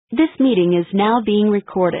This meeting is now being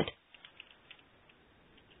recorded.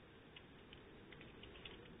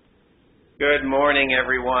 Good morning,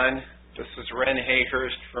 everyone. This is Ren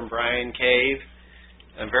Hayhurst from Bryan Cave.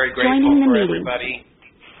 I'm very grateful for everybody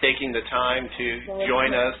taking the time to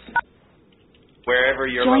join us wherever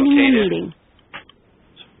you're located.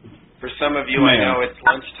 For some of you, I know it's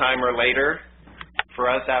lunchtime or later. For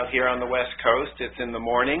us out here on the West Coast, it's in the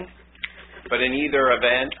morning. But in either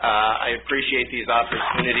event, I appreciate these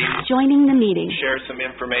opportunities to share some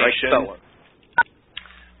information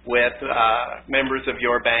with members of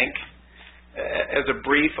your bank. As a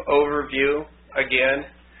brief overview, again,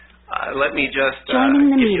 let me just give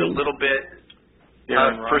you a little bit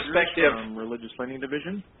of perspective. From Religious Lending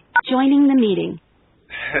Division. Joining the meeting.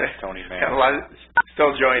 Tony Mann.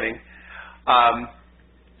 Still joining.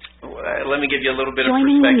 Let me give you a little bit of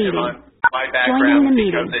perspective on my background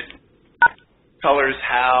because it colors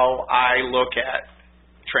how I look at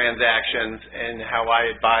transactions and how I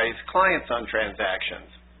advise clients on transactions.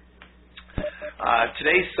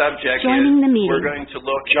 Today's subject is we're going to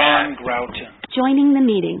look at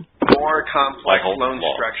more complex loan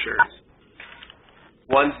structures,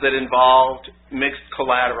 ones that involved mixed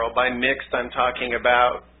collateral. By mixed, I'm talking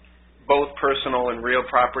about both personal and real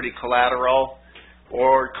property collateral,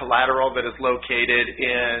 or collateral that is located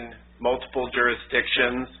in multiple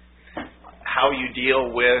jurisdictions, how you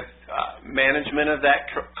deal with management of that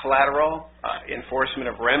collateral, enforcement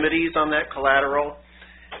of remedies on that collateral,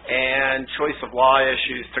 and choice of law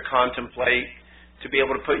issues to contemplate to be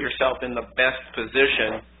able to put yourself in the best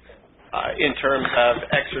position in terms of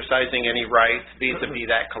exercising any rights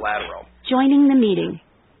vis-a-vis that collateral. Joining the meeting.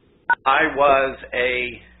 I was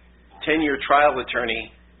a 10-year trial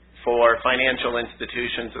attorney for financial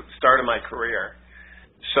institutions at the start of my career.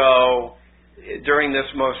 So during this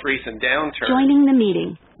most recent downturn,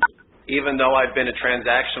 even though I've been a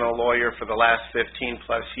transactional lawyer for the last 15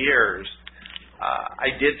 plus years, I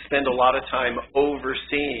did spend a lot of time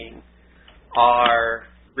overseeing our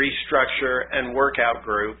restructure and workout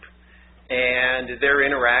group and their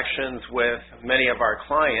interactions with many of our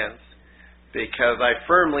clients, because I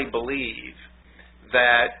firmly believe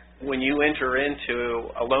that when you enter into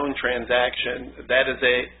a loan transaction, that is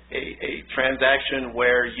a transaction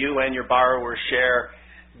where you and your borrower share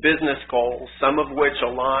business goals, some of which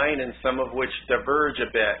align and some of which diverge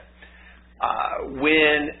a bit.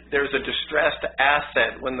 When there's a distressed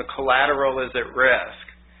asset, when the collateral is at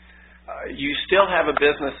risk, you still have a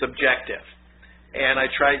business objective. And I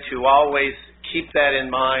try to always keep that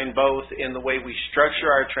in mind, both in the way we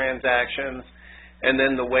structure our transactions and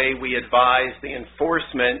then the way we advise the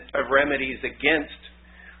enforcement of remedies against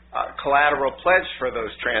collateral pledged for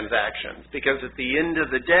those transactions. Because at the end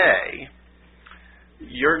of the day,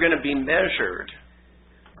 you're going to be measured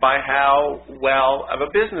by how well of a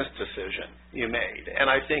business decision you made. And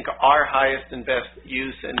I think our highest and best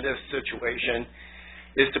use in this situation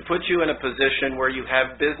is to put you in a position where you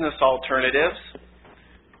have business alternatives,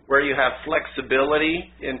 where you have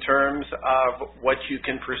flexibility in terms of what you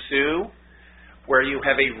can pursue, where you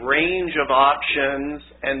have a range of options,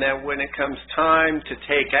 and that when it comes time to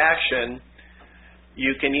take action,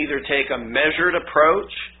 you can either take a measured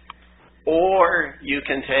approach or you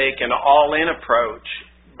can take an all-in approach.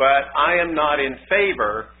 But I am not in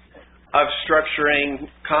favor of structuring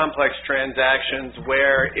complex transactions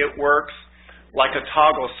where it works like a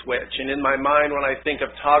toggle switch. And in my mind, when I think of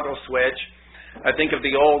toggle switch, I think of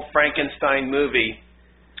the old Frankenstein movie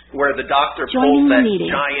where the doctor pulls that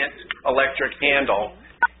giant electric handle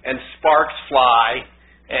and sparks fly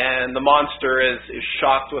and the monster is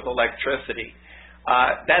shocked with electricity.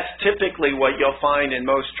 That's typically what you'll find in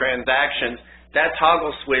most transactions. That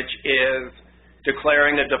toggle switch is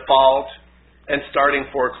declaring a default and starting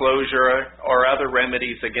foreclosure or other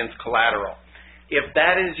remedies against collateral. If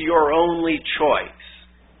that is your only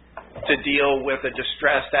choice to deal with a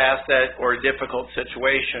distressed asset or a difficult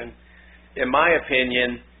situation, in my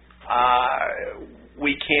opinion,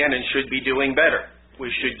 we can and should be doing better. We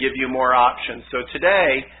should give you more options. So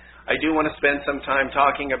today, I do want to spend some time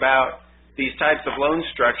talking about these types of loan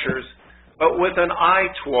structures, but with an eye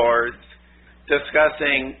towards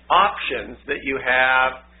discussing options that you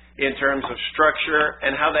have in terms of structure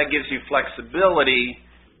and how that gives you flexibility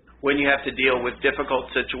when you have to deal with difficult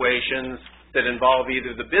situations that involve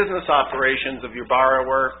either the business operations of your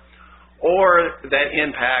borrower or that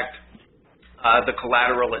impact the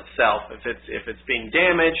collateral itself. If it's being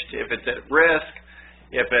damaged, if it's at risk,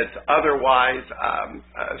 if it's otherwise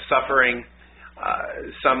suffering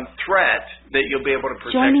some threat, that you'll be able to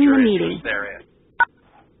protect your interests therein.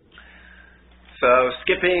 So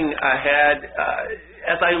skipping ahead,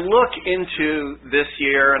 as I look into this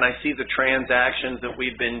year and I see the transactions that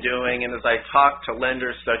we've been doing, and as I talk to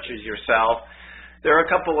lenders such as yourself, there are a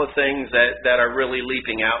couple of things that are really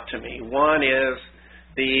leaping out to me. One is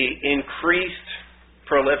the increased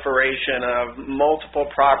proliferation of multiple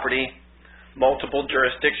property, multiple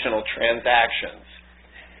jurisdictional transactions.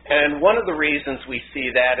 And one of the reasons we see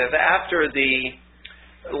that is after the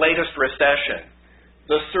latest recession,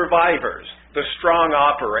 the survivors, the strong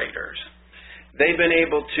operators, they've been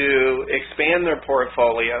able to expand their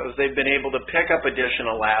portfolios. They've been able to pick up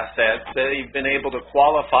additional assets. They've been able to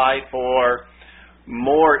qualify for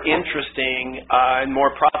more interesting and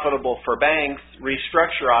more profitable for banks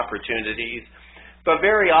restructure opportunities. But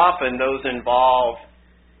very often those involve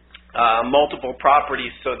multiple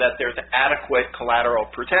properties so that there's adequate collateral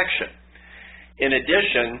protection. In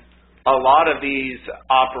addition, a lot of these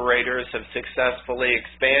operators have successfully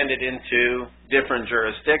expanded into different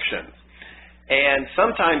jurisdictions. And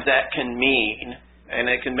sometimes that can mean, and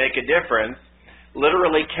it can make a difference,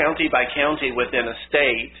 literally county by county within a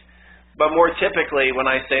state. But more typically, when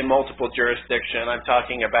I say multiple jurisdiction, I'm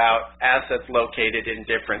talking about assets located in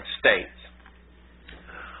different states.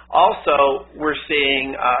 Also, we're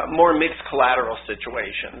seeing more mixed collateral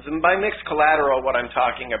situations. And by mixed collateral, what I'm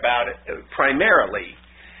talking about primarily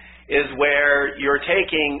is where you're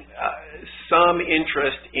taking some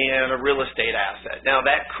interest in a real estate asset. Now,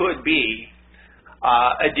 that could be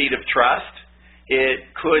a deed of trust.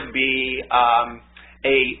 It could be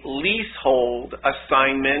a leasehold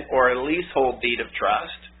assignment or a leasehold deed of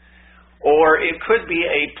trust. Or it could be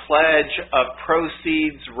a pledge of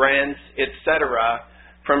proceeds, rents, etc.,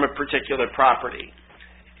 from a particular property.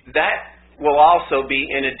 That will also be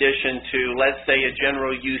in addition to, let's say, a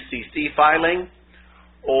general UCC filing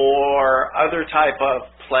or other type of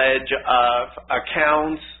pledge of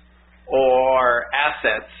accounts or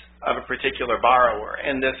assets of a particular borrower.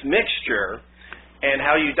 And this mixture and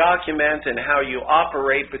how you document and how you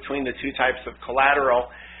operate between the two types of collateral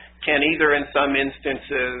can either in some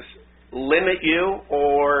instances limit you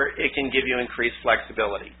or it can give you increased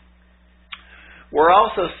flexibility. We're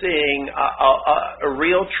also seeing a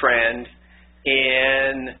real trend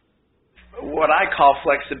in what I call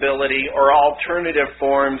flexibility or alternative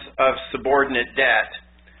forms of subordinate debt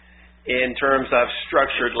in terms of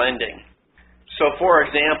structured lending. So, for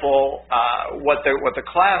example, what the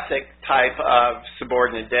classic type of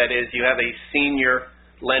subordinate debt is, you have a senior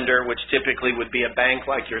lender, which typically would be a bank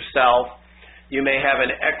like yourself. You may have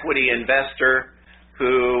an equity investor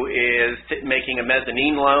who is making a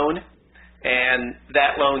mezzanine loan, and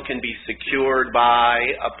that loan can be secured by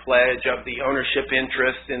a pledge of the ownership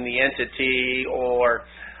interest in the entity or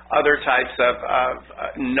other types of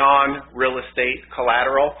non-real estate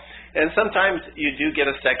collateral. And sometimes you do get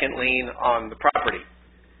a second lien on the property.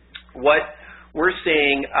 What we're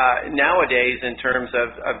seeing nowadays in terms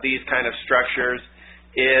of these kind of structures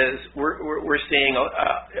is we're seeing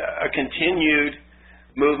a continued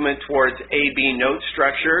movement towards A-B note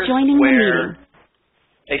structures where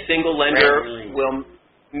a single lender will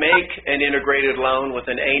make an integrated loan with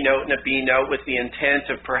an A note and a B note with the intent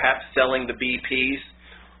of perhaps selling the B piece.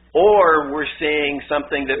 Or we're seeing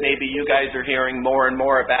something that maybe you guys are hearing more and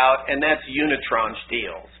more about, and that's unitranche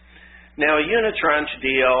deals. Now, a unitranche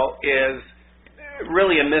deal is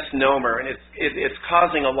really a misnomer, and it's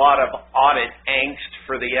causing a lot of audit angst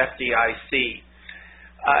for the FDIC.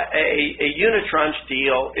 A unitranche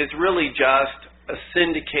deal is really just a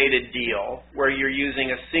syndicated deal where you're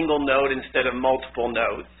using a single note instead of multiple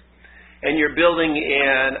notes, and you're building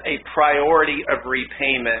in a priority of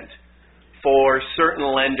repayment for certain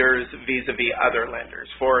lenders vis-a-vis other lenders.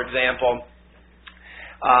 For example,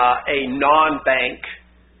 a non-bank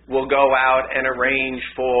will go out and arrange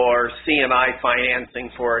for C&I financing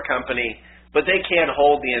for a company, but they can't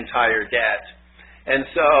hold the entire debt. And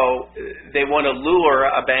so they want to lure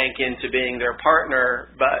a bank into being their partner,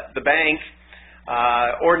 but the bank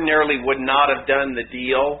ordinarily would not have done the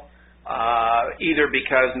deal, either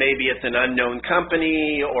because maybe it's an unknown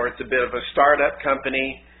company or it's a bit of a startup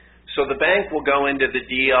company. So the bank will go into the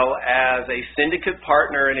deal as a syndicate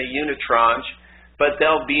partner in a unitranche, but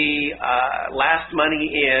they'll be last money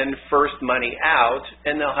in, first money out,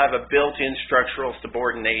 and they'll have a built-in structural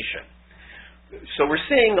subordination. So we're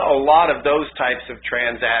seeing a lot of those types of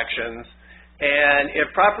transactions, and if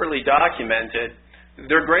properly documented,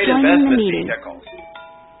 they're great investment vehicles.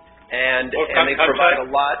 And they provide a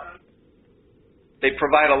lot. They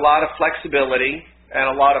provide a lot of flexibility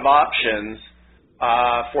and a lot of options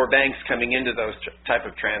for banks coming into those type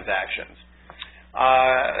of transactions.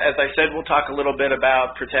 As I said, we'll talk a little bit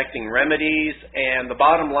about protecting remedies, and the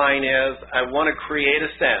bottom line is I want to create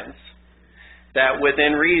a sense that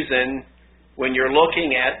within reason, when you're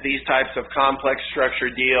looking at these types of complex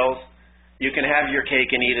structured deals, you can have your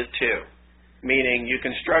cake and eat it too. Meaning you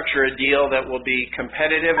can structure a deal that will be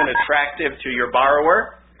competitive and attractive to your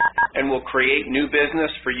borrower and will create new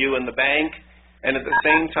business for you and the bank, and at the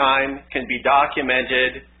same time can be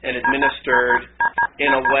documented and administered in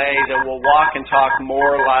a way that will walk and talk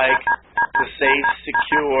more like the safe,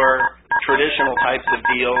 secure, traditional types of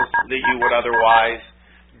deals that you would otherwise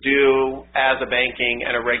do as a banking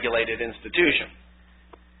and a regulated institution.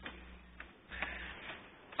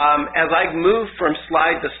 As I move from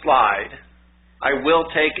slide to slide, I will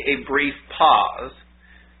take a brief pause.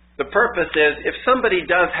 The purpose is, if somebody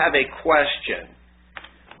does have a question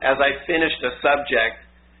as I finish the subject,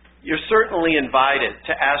 you're certainly invited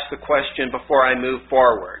to ask the question before I move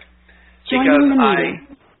forward. Because I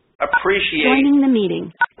appreciate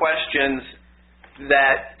questions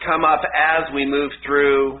that come up as we move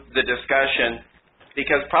through the discussion,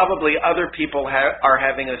 because probably other people are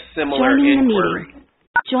having a similar inquiry.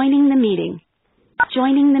 Joining the meeting.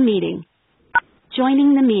 Joining the meeting.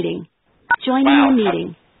 Joining the meeting. Joining the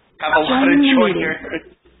meeting. Have a lot of joiners.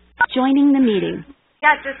 Joining the meeting.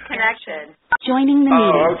 Got disconnected. Joining the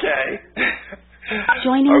meeting. Oh, okay.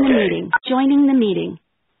 Joining the meeting. Joining the meeting.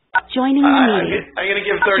 Joining the meeting. I'm going to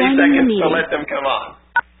give 30 seconds to let them come on.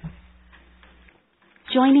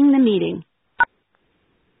 Joining the meeting.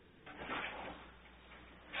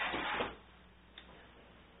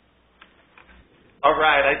 All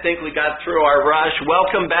right, I think we got through our rush.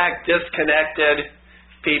 Welcome back, disconnected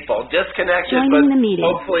people. Disconnected, but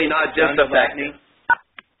hopefully not disaffected.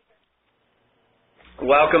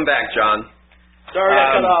 Welcome back, John. Sorry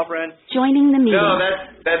I cut off, Ren. Joining the meeting. No,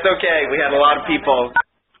 that's okay. We had a lot of people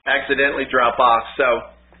accidentally drop off. So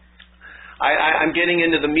I'm getting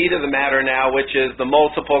into the meat of the matter now, which is the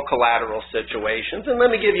multiple collateral situations. And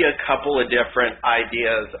let me give you a couple of different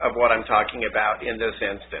ideas of what I'm talking about in this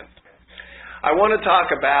instance. I want to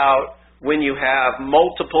talk about when you have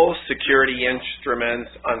multiple security instruments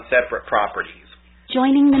on separate properties.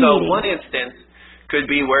 Joining the meeting. So one instance could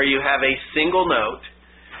be where you have a single note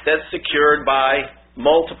that's secured by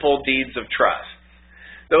multiple deeds of trust.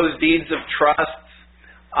 Those deeds of trust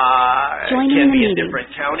can be in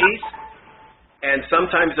different counties, and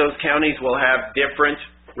sometimes those counties will have different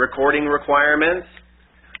recording requirements,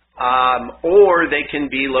 or they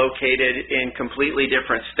can be located in completely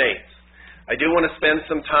different states. I do want to spend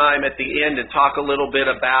some time at the end and talk a little bit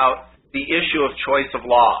about the issue of choice of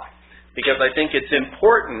law, because I think it's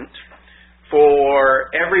important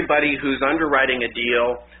for everybody who's underwriting a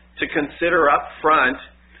deal to consider up front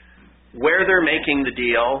where they're making the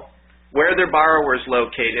deal, where their borrower's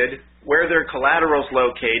located, where their collateral's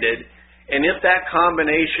located, and if that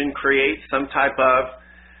combination creates some type of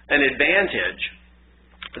an advantage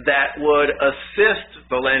that would assist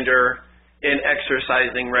the lender in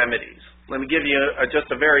exercising remedies. Let me give you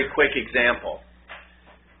just a very quick example.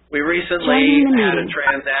 We recently had a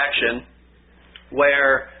transaction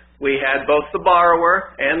where we had both the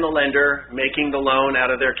borrower and the lender making the loan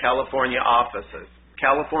out of their California offices.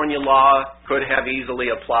 California law could have easily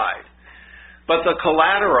applied. But the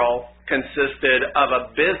collateral consisted of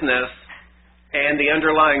a business and the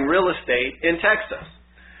underlying real estate in Texas.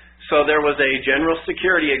 So there was a general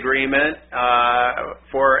security agreement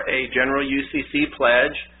for a general UCC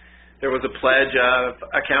pledge. There was a pledge of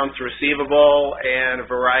accounts receivable and a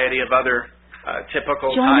variety of other typical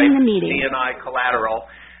type C&I collateral,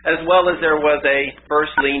 as well as there was a first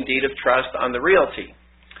lien deed of trust on the realty.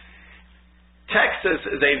 Texas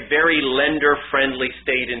is a very lender-friendly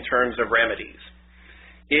state in terms of remedies.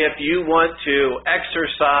 If you want to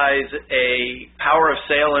exercise a power of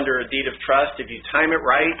sale under a deed of trust, if you time it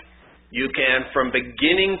right, you can, from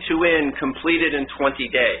beginning to end, complete it in 20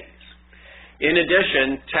 days. In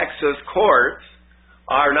addition, Texas courts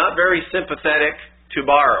are not very sympathetic to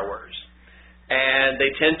borrowers, and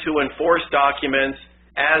they tend to enforce documents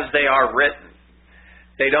as they are written.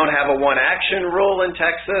 They don't have a one-action rule in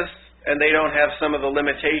Texas, and they don't have some of the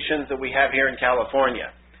limitations that we have here in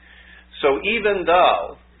California. So even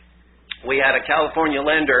though we had a California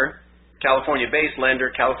lender, California-based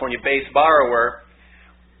lender, California-based borrower,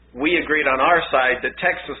 we agreed on our side that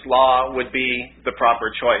Texas law would be the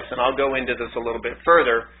proper choice. And I'll go into this a little bit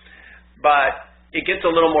further, but it gets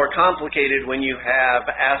a little more complicated when you have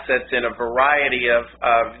assets in a variety of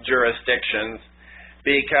jurisdictions,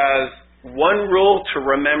 because one rule to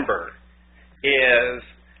remember is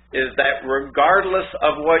that regardless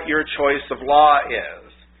of what your choice of law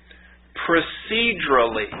is,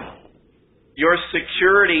 procedurally, your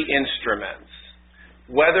security instruments,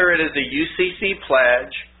 whether it is a UCC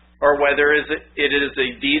pledge or whether it is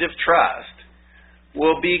a deed of trust,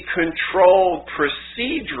 will be controlled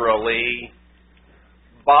procedurally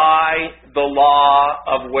by the law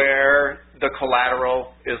of where the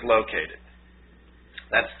collateral is located.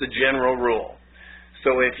 That's the general rule.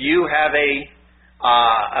 So if you have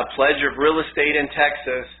a pledge of real estate in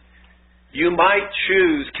Texas, you might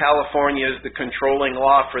choose California as the controlling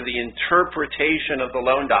law for the interpretation of the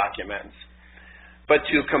loan documents. But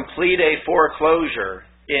to complete a foreclosure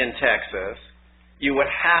in Texas, you would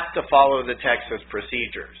have to follow the Texas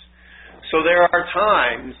procedures. So there are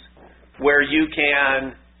times where you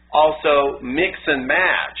can also mix and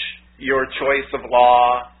match your choice of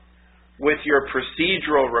law with your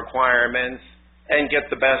procedural requirements and get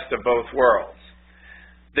the best of both worlds.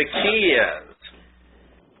 The key is,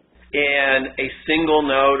 in a single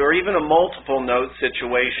note or even a multiple note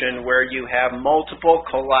situation where you have multiple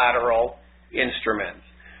collateral instruments,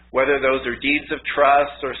 whether those are deeds of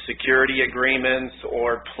trust or security agreements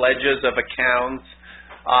or pledges of accounts,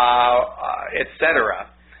 etc.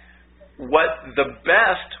 What the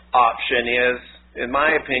best option is, in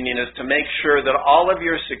my opinion, is to make sure that all of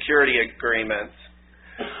your security agreements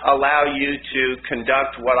allow you to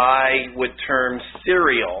conduct what I would term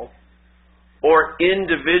serial or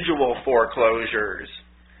individual foreclosures,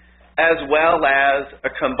 as well as a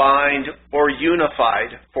combined or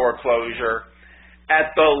unified foreclosure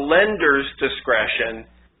at the lender's discretion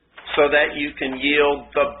so that you can yield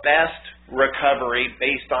the best recovery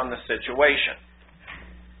based on the situation.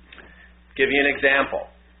 Give you an example.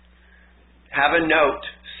 Have a note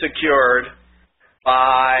secured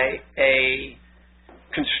by a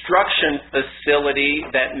construction facility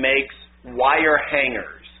that makes wire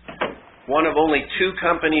hangers. One of only 2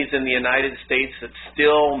 companies in the United States that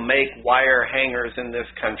still make wire hangers in this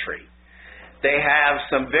country. They have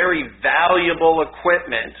some very valuable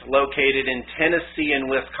equipment located in Tennessee and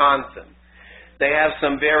Wisconsin. They have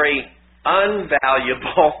some very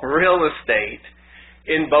unvaluable real estate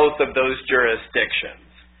in both of those jurisdictions.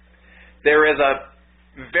 There is a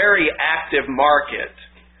very active market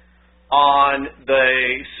on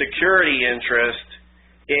the security interest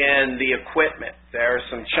in the equipment. There are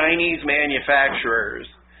some Chinese manufacturers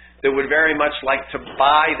that would very much like to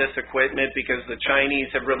buy this equipment because the Chinese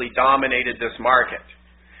have really dominated this market.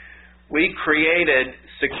 We created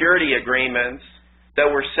security agreements that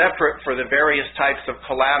were separate for the various types of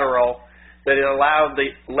collateral that allowed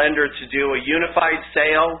the lender to do a unified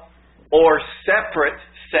sale or separate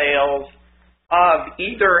sales of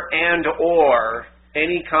either and or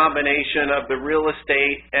any combination of the real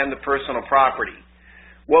estate and the personal property.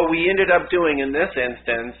 What we ended up doing in this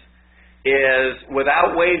instance is,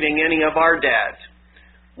 without waiving any of our debt,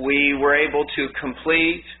 we were able to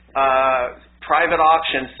complete private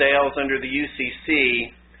auction sales under the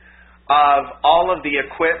UCC of all of the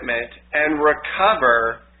equipment and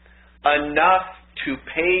recover enough to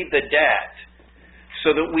pay the debt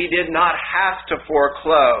so that we did not have to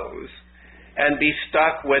foreclose and be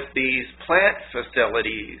stuck with these plant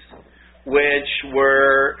facilities, which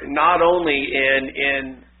were not only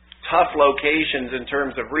in tough locations in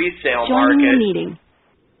terms of resale market,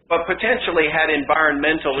 but potentially had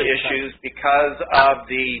environmental issues because of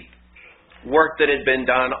the work that had been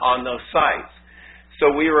done on those sites.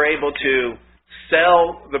 So we were able to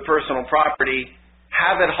sell the personal property,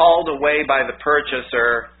 have it hauled away by the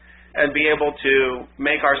purchaser, and be able to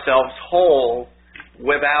make ourselves whole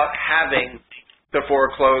without having to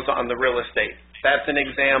foreclose on the real estate. That's an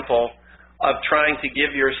example of trying to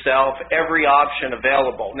give yourself every option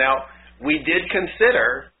available. Now, we did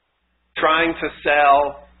consider trying to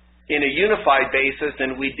sell in a unified basis,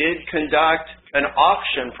 and we did conduct an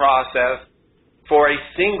auction process for a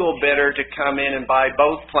single bidder to come in and buy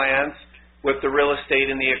both plants with the real estate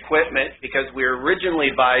and the equipment, because we were originally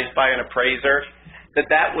advised by an appraiser that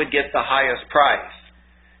that would get the highest price.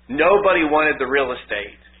 Nobody wanted the real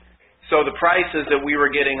estate. So the prices that we were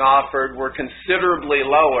getting offered were considerably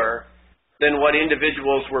lower than what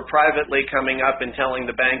individuals were privately coming up and telling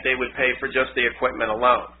the bank they would pay for just the equipment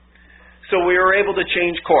alone. So we were able to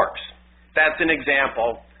change course. That's an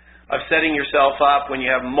example of setting yourself up when you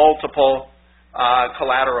have multiple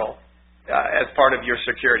collateral as part of your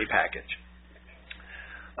security package.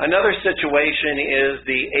 Another situation is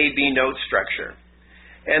the A-B note structure.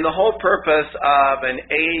 And the whole purpose of an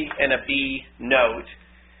A and a B note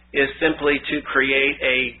is simply to create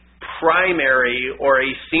a primary or a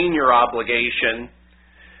senior obligation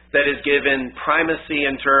that is given primacy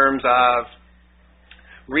in terms of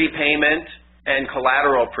repayment and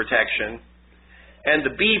collateral protection. And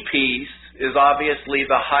the B piece is obviously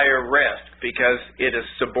the higher risk because it is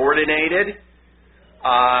subordinated,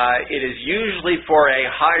 It is usually for a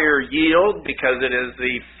higher yield because it is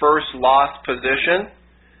the first loss position.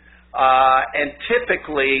 And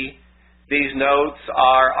typically, these notes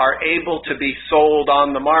are able to be sold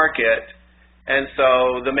on the market. And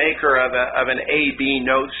so the maker of an A-B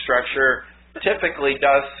note structure typically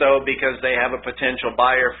does so because they have a potential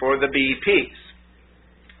buyer for the B piece.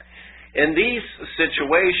 In these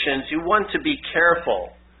situations, you want to be careful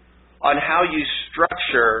on how you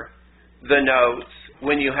structure the notes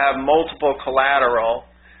when you have multiple collateral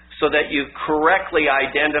so that you've correctly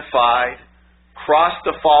identified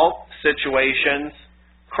cross-default situations,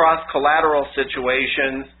 cross-collateral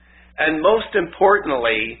situations, and most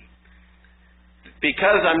importantly,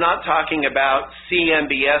 because I'm not talking about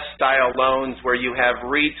CMBS-style loans where you have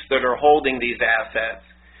REITs that are holding these assets,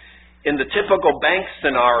 in the typical bank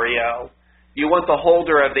scenario, you want the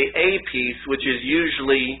holder of the A piece, which is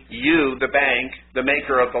usually you, the bank, the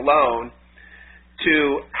maker of the loan,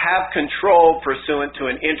 to have control pursuant to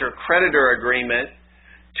an intercreditor agreement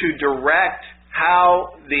to direct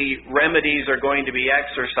how the remedies are going to be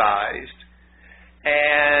exercised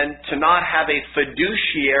and to not have a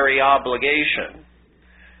fiduciary obligation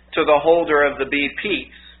to the holder of the B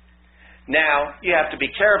piece. Now, you have to be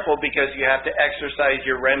careful because you have to exercise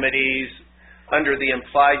your remedies under the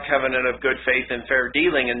implied covenant of good faith and fair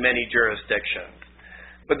dealing in many jurisdictions.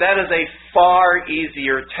 But that is a far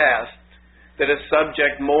easier test that is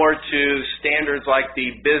subject more to standards like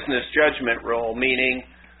the business judgment rule, meaning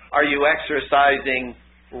are you exercising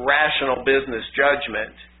rational business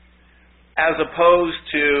judgment, as opposed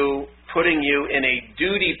to putting you in a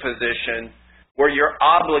duty position where you're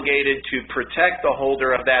obligated to protect the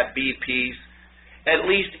holder of that B piece at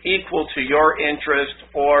least equal to your interest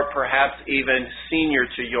or perhaps even senior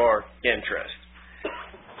to your interest.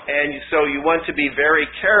 And so you want to be very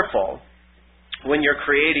careful when you're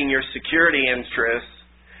creating your security interests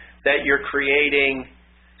that you're creating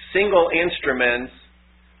single instruments,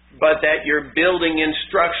 but that you're building in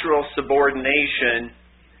structural subordination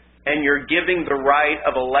and you're giving the right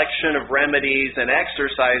of election of remedies and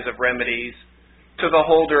exercise of remedies to the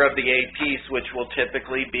holder of the A piece, which will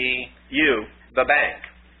typically be you, the bank.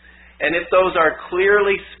 And if those are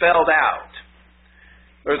clearly spelled out,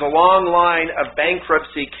 there's a long line of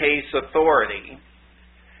bankruptcy case authority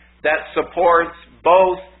that supports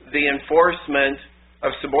both the enforcement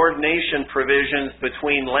of subordination provisions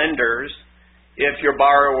between lenders if your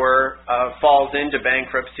borrower falls into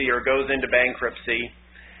bankruptcy or goes into bankruptcy,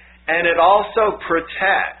 and it also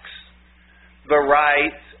protects the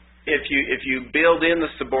rights if you build in the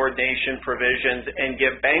subordination provisions and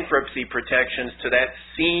give bankruptcy protections to that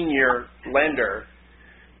senior lender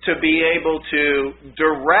to be able to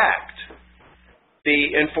direct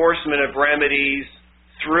the enforcement of remedies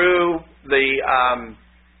through the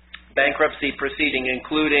bankruptcy proceeding,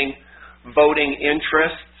 including voting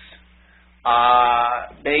interests,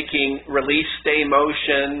 making release stay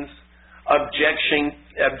motions,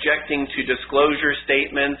 objecting to disclosure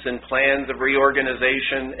statements and plans of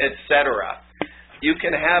reorganization, etc. You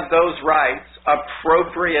can have those rights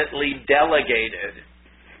appropriately delegated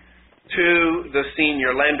to the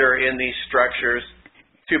senior lender in these structures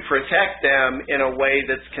to protect them in a way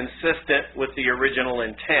that's consistent with the original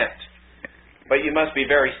intent. But you must be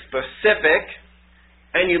very specific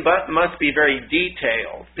and you must be very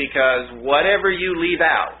detailed, because whatever you leave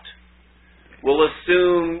out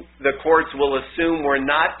the courts will assume were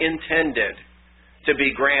not intended to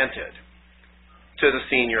be granted to the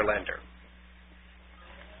senior lender.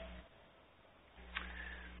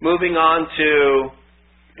 Moving on to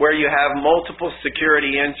where you have multiple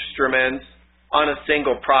security instruments on a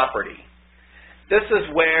single property. This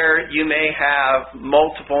is where you may have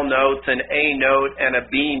multiple notes, an A note and a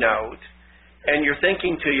B note, and you're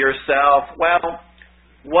thinking to yourself, well,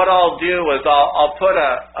 what I'll do is I'll put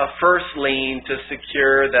a first lien to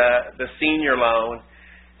secure the senior loan,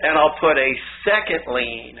 and I'll put a second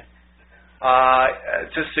lien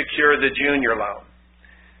to secure the junior loan.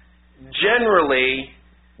 Generally,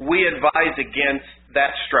 we advise against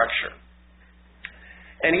that structure.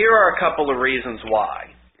 And here are a couple of reasons why.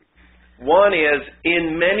 One is,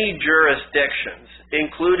 in many jurisdictions,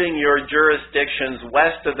 including your jurisdictions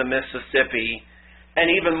west of the Mississippi, and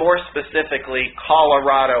even more specifically,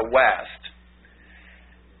 Colorado West,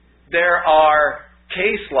 there are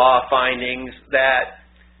case law findings that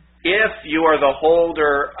if you are the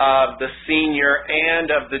holder of the senior and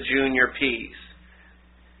of the junior piece,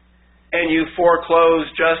 and you foreclose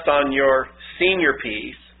just on your senior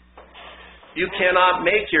piece, you cannot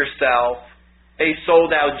make yourself a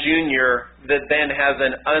sold-out junior that then has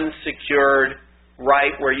an unsecured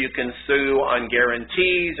right where you can sue on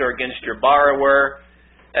guarantees or against your borrower.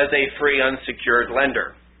 as a free unsecured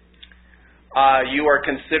lender. You are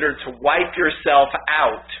considered to wipe yourself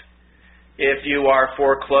out if you are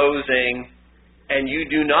foreclosing and you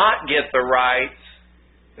do not get the rights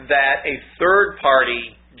that a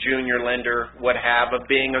third-party junior lender would have of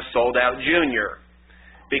being a sold-out junior,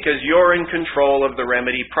 because you're in control of the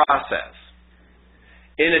remedy process.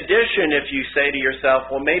 In addition, if you say to yourself,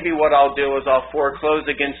 well, maybe what I'll do is I'll foreclose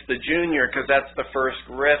against the junior because that's the first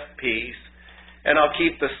risk piece, and I'll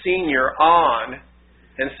keep the senior on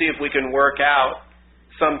and see if we can work out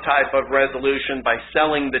some type of resolution by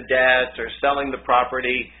selling the debt or selling the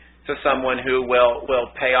property to someone who will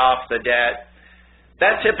pay off the debt.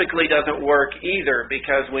 That typically doesn't work either,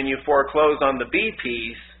 because when you foreclose on the B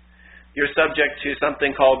piece, you're subject to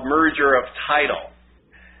something called merger of title.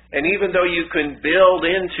 And even though you can build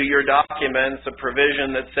into your documents a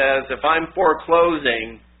provision that says, if I'm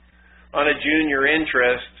foreclosing on a junior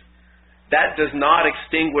interest, that does not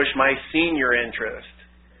extinguish my senior interest.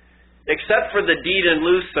 Except for the deed in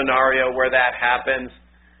lieu scenario where that happens,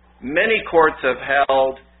 many courts have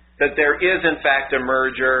held that there is in fact a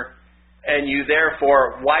merger, and you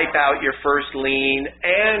therefore wipe out your first lien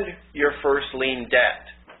and your first lien debt.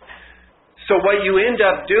 So what you end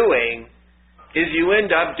up doing is you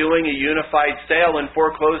end up doing a unified sale and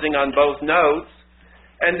foreclosing on both notes,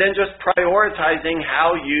 and then just prioritizing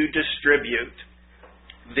how you distribute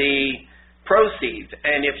the proceeds.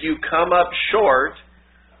 And if you come up short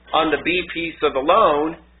on the B piece of the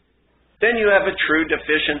loan, then you have a true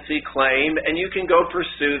deficiency claim, and you can go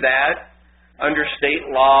pursue that under state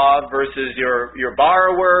law versus your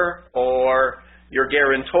borrower or your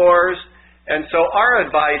guarantors. And so our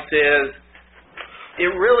advice is,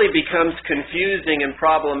 it really becomes confusing and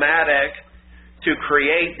problematic to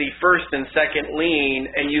create the first and second lien,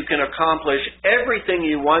 and you can accomplish everything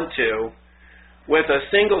you want to with a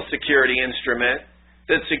single security instrument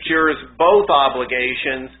that secures both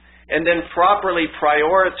obligations and then properly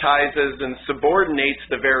prioritizes and subordinates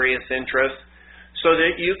the various interests so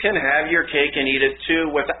that you can have your cake and eat it too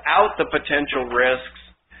without the potential risks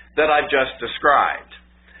that I've just described.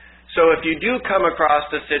 So if you do come across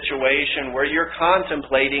a situation where you're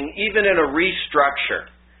contemplating, even in a restructure,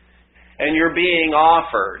 and you're being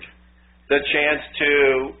offered the chance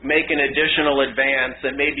to make an additional advance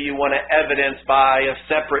that maybe you want to evidence by a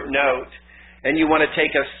separate note, and you want to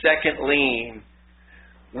take a second lien,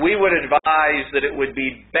 we would advise that it would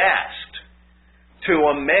be best to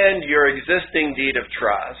amend your existing deed of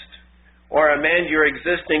trust or amend your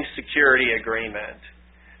existing security agreement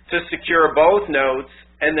to secure both notes,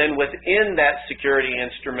 and then within that security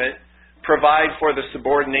instrument provide for the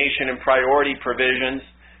subordination and priority provisions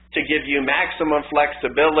to give you maximum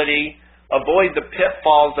flexibility, avoid the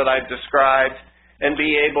pitfalls that I've described, and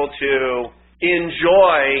be able to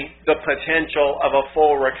enjoy the potential of a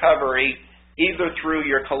full recovery either through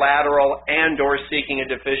your collateral and or seeking a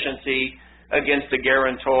deficiency against a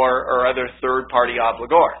guarantor or other third-party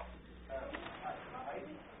obligor.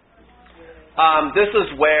 This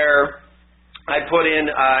is where I put in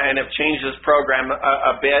and have changed this program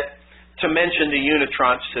a bit to mention the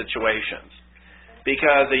unitranche situations.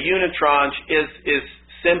 Because a unitranche is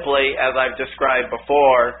simply, as I've described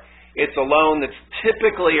before, it's a loan that's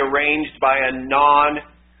typically arranged by a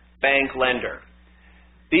non-bank lender.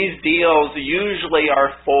 These deals usually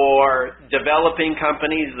are for developing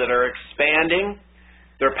companies that are expanding.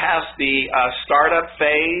 They're past the startup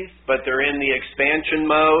phase, but they're in the expansion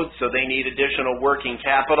mode, so they need additional working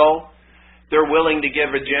capital. They're willing to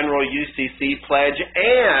give a general UCC pledge,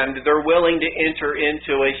 and they're willing to enter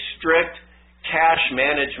into a strict cash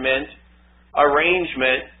management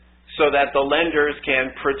arrangement so that the lenders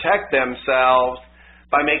can protect themselves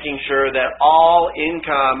by making sure that all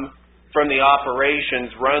income from the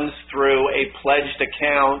operations runs through a pledged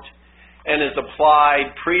account and is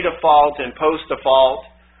applied pre-default and post-default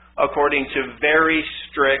according to very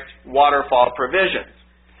strict waterfall provisions.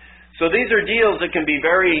 So these are deals that can be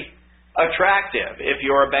very attractive if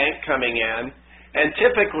you're a bank coming in, and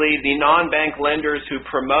typically the non-bank lenders who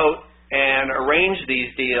promote and arrange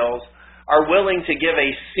these deals are willing to give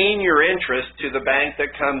a senior interest to the bank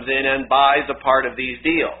that comes in and buys a part of these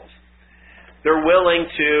deals. They're willing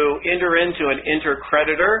to enter into an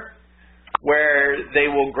intercreditor where they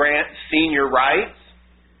will grant senior rights,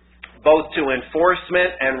 both to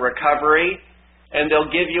enforcement and recovery, and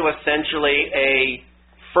they'll give you essentially a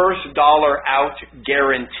first dollar out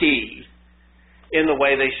guarantee in the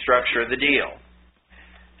way they structure the deal.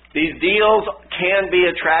 These deals can be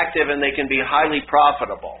attractive and they can be highly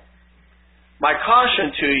profitable. My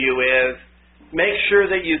caution to you is make sure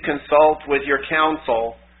that you consult with your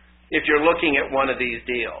counsel if you're looking at one of these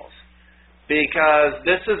deals. because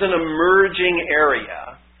this is an emerging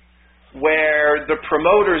area where the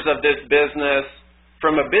promoters of this business,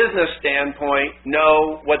 from a business standpoint,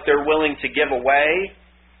 know what they're willing to give away,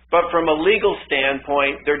 but from a legal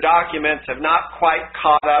standpoint, their documents have not quite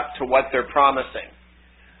caught up to what they're promising.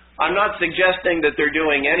 I'm not suggesting that they're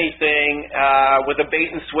doing anything with a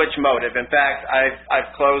bait-and-switch motive. In fact,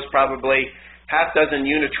 I've closed probably half dozen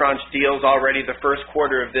unitranche deals already the first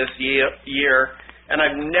quarter of this year, and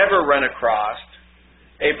I've never run across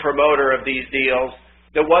a promoter of these deals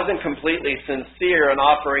that wasn't completely sincere in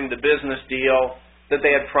offering the business deal that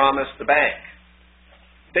they had promised the bank.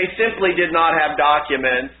 They simply did not have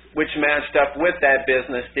documents which matched up with that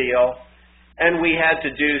business deal, and we had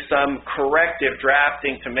to do some corrective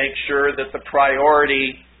drafting to make sure that the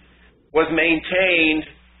priority was maintained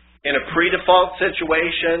in a pre-default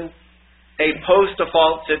situation, a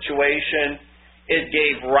post-default situation. It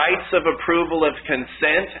gave rights of approval of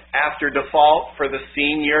consent after default for the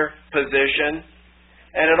senior position,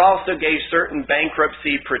 and it also gave certain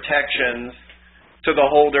bankruptcy protections to the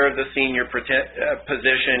holder of the senior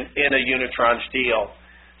position in a unitranche deal.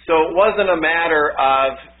 So it wasn't a matter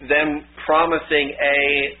of them promising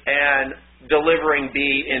A and delivering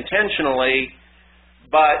B intentionally,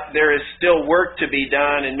 but there is still work to be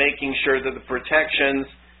done in making sure that the protections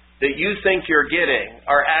that you think you're getting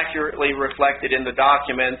are accurately reflected in the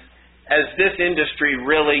documents as this industry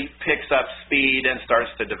really picks up speed and starts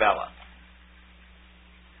to develop.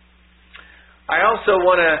 I also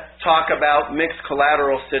want to talk about mixed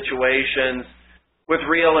collateral situations with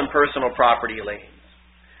real and personal property liens.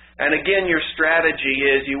 And again, your strategy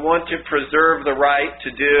is you want to preserve the right to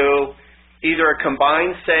do either a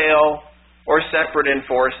combined sale or separate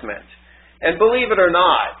enforcement. And believe it or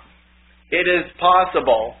not, it is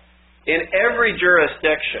possible in every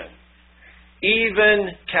jurisdiction,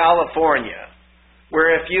 even California,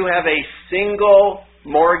 where if you have a single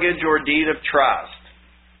mortgage or deed of trust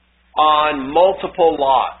on multiple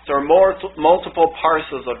lots or multiple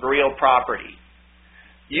parcels of real property,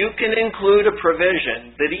 you can include a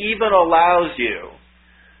provision that even allows you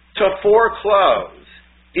to foreclose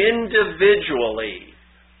individually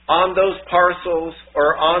on those parcels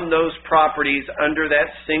or on those properties under that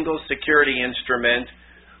single security instrument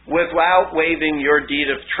without waiving your deed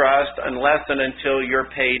of trust unless and until you're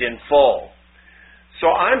paid in full. So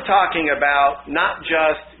I'm talking about not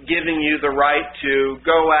just giving you the right to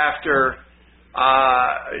go after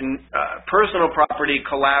personal property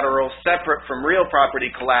collateral separate from real property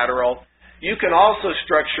collateral. You can also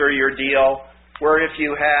structure your deal where if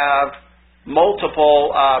you have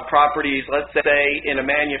multiple properties, let's say in a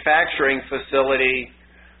manufacturing facility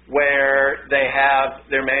where they have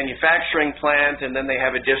their manufacturing plant and then they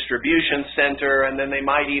have a distribution center and then they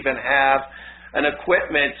might even have an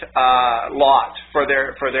equipment lot for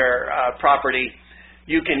their property,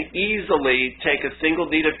 you can easily take a single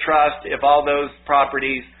deed of trust if all those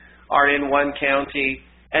properties are in one county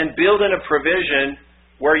and build in a provision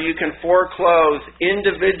where you can foreclose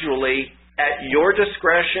individually at your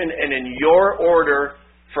discretion and in your order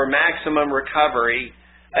for maximum recovery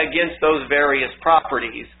against those various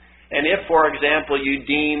properties. And if, for example, you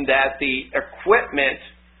deem that the equipment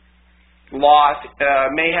lot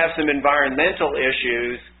may have some environmental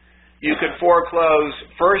issues, you could foreclose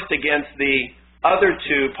first against the other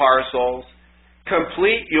two parcels,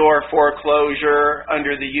 complete your foreclosure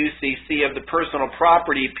under the UCC of the personal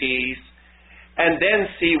property piece, and then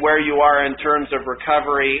see where you are in terms of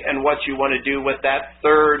recovery and what you want to do with that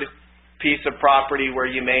third piece of property where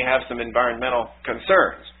you may have some environmental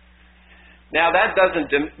concerns. Now, that doesn't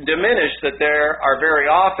diminish that there are very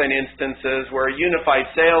often instances where a unified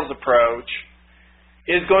sales approach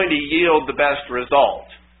is going to yield the best result.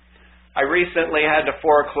 I recently had to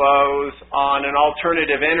foreclose on an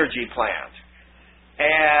alternative energy plant.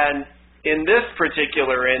 And in this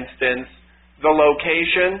particular instance, the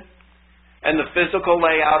location and the physical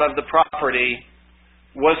layout of the property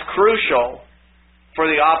was crucial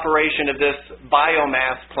for the operation of this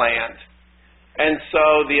biomass plant. And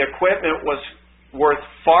so the equipment was worth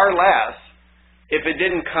far less if it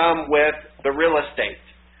didn't come with the real estate.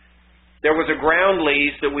 There was a ground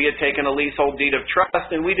lease that we had taken a leasehold deed of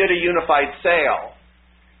trust, and we did a unified sale.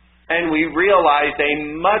 And we realized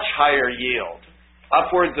a much higher yield,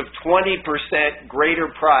 upwards of 20% greater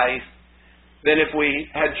price than if we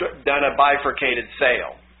had done a bifurcated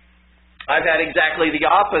sale. I've had exactly the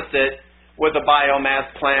opposite with a biomass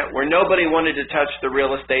plant where nobody wanted to touch the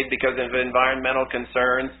real estate because of environmental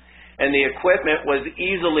concerns, and the equipment was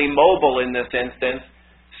easily mobile in this instance.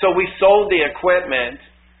 So we sold the equipment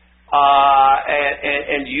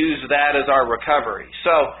and used that as our recovery.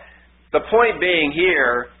 So the point being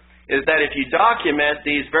here is that if you document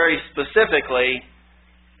these very specifically,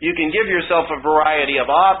 you can give yourself a variety of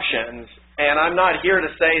options, and I'm not here to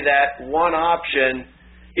say that one option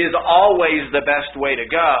is always the best way to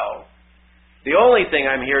go. The only thing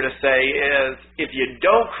I'm here to say is if you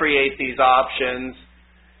don't create these options,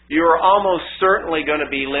 you're almost certainly going to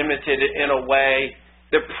be limited in a way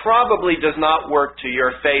that probably does not work to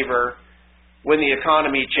your favor when the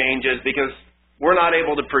economy changes, because we're not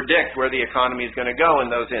able to predict where the economy is going to go in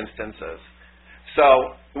those instances.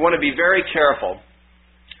 So you want to be very careful,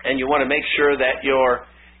 and you want to make sure that you're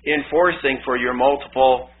enforcing for your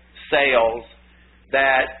multiple sales,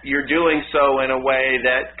 that you're doing so in a way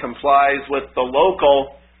that complies with the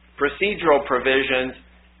local procedural provisions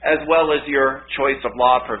as well as your choice of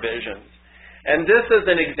law provisions. And this is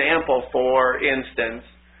an example, for instance,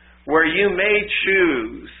 where you may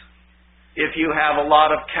choose, if you have a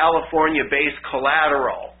lot of California-based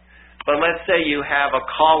collateral, but let's say you have a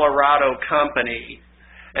Colorado company,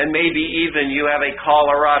 and maybe even you have a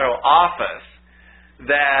Colorado office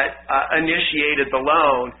that initiated the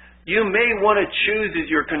loan, you may want to choose as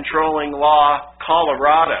your controlling law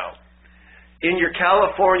Colorado. In your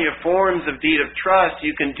California forms of deed of trust,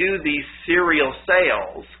 you can do these serial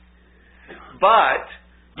sales, but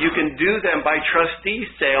you can do them by trustee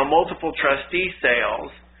sale, multiple trustee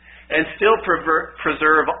sales, and still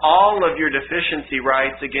preserve all of your deficiency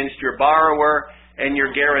rights against your borrower and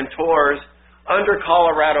your guarantors under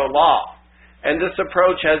Colorado law. And this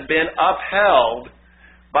approach has been upheld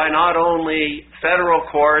by not only federal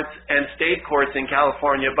courts and state courts in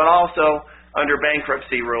California, but also under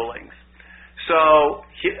bankruptcy rulings. So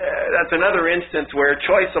that's another instance where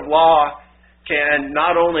choice of law can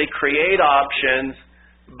not only create options,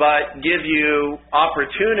 but give you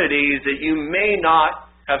opportunities that you may not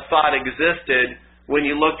have thought existed when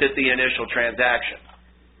you looked at the initial transaction.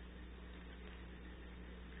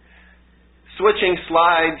 Switching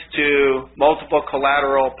slides to multiple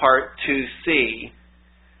collateral part 2C.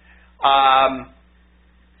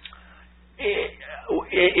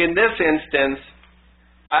 In this instance,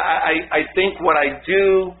 I think what I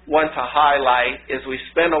do want to highlight is we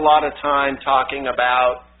spend a lot of time talking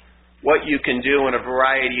about what you can do in a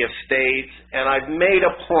variety of states, and I've made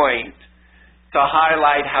a point to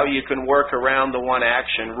highlight how you can work around the one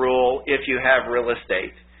action rule if you have real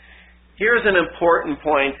estate. Here's an important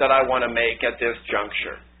point that I want to make at this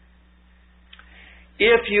juncture.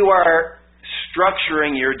 If you are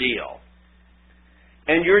structuring your deal,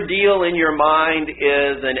 and your deal in your mind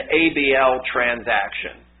is an ABL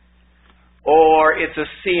transaction, or it's a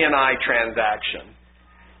C&I transaction,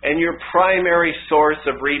 and your primary source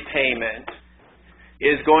of repayment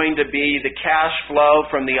is going to be the cash flow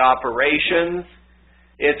from the operations,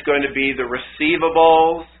 it's going to be the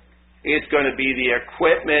receivables, it's going to be the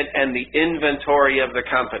equipment and the inventory of the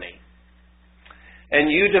company. And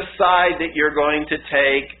you decide that you're going to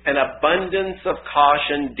take an abundance of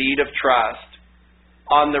caution deed of trust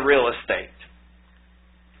on the real estate.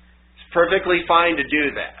 It's perfectly fine to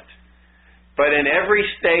do that. But in every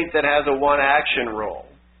state that has a one-action rule,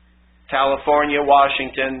 California,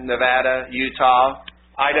 Washington, Nevada, Utah,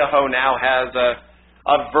 Idaho now has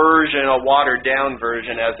a version, a watered-down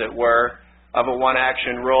version, as it were, of a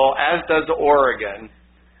one-action rule, as does Oregon.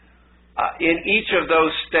 In each of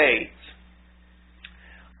those states,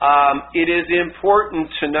 it is important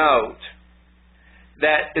to note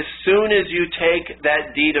that as soon as you take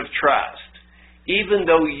that deed of trust, even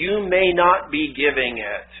though you may not be giving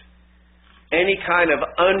it any kind of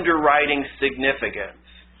underwriting significance,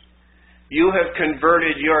 you have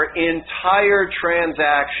converted your entire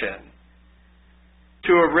transaction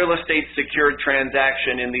to a real estate secured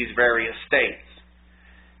transaction in these various states,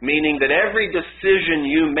 meaning that every decision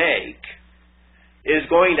you make is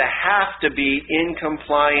going to have to be in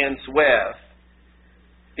compliance with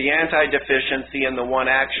the anti-deficiency and the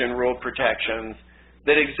one-action rule protections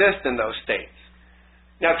that exist in those states.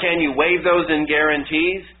 Now, can you waive those in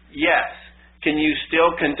guarantees? Yes. Can you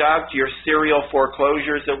still conduct your serial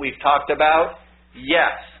foreclosures that we've talked about?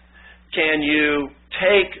 Yes. Can you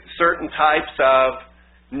take certain types of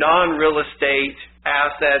non-real estate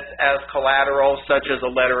assets as collateral, such as a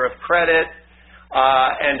letter of credit,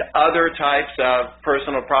 and other types of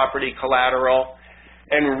personal property collateral,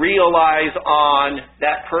 and realize on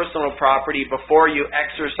that personal property before you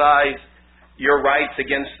exercise your rights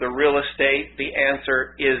against the real estate? The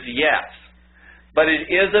answer is yes. But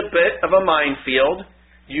it is a bit of a minefield.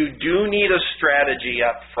 You do need a strategy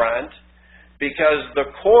up front, because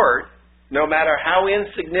the court, no matter how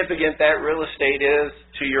insignificant that real estate is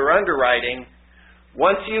to your underwriting,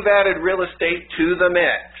 once you've added real estate to the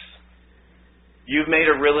mix, you've made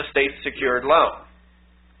a real estate secured loan.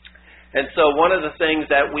 And so one of the things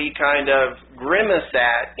that we kind of grimace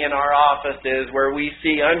at in our office is where we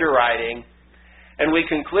see underwriting, and we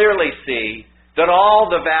can clearly see that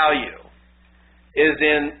all the value is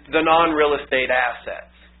in the non-real estate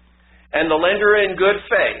assets. And the lender in good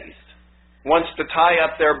faith wants to tie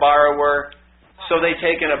up their borrower, so they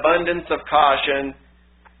take an abundance of caution,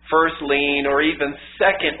 first lien or even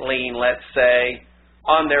second lien, let's say,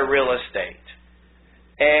 on their real estate.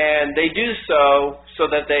 And they do so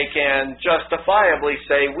that they can justifiably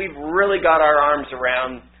say, we've really got our arms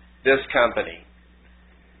around this company.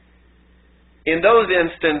 In those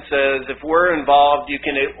instances, if we're involved, you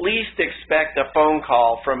can at least expect a phone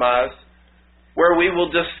call from us where we will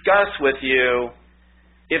discuss with you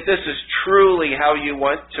if this is truly how you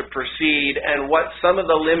want to proceed and what some of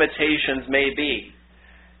the limitations may be.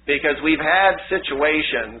 Because we've had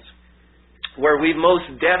situations where we've most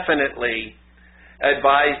definitely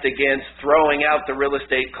advised against throwing out the real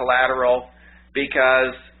estate collateral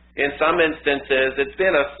because in some instances it's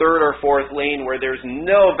been a third or fourth lien where there's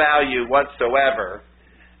no value whatsoever,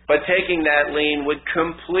 but taking that lien would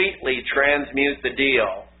completely transmute the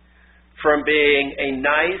deal from being a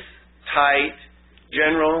nice, tight,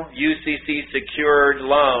 general UCC secured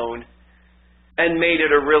loan and made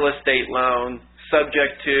it a real estate loan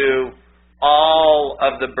subject to all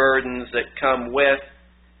of the burdens that come with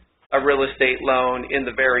a real estate loan in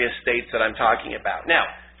the various states that I'm talking about. Now,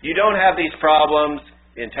 you don't have these problems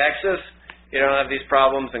in Texas. You don't have these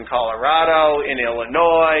problems in Colorado, in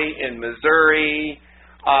Illinois, in Missouri.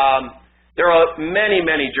 There are many,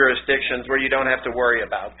 many jurisdictions where you don't have to worry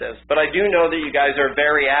about this. But I do know that you guys are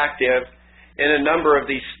very active in a number of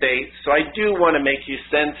these states, so I do want to make you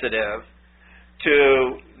sensitive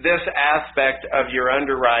to this aspect of your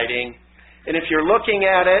underwriting. And if you're looking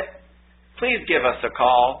at it, please give us a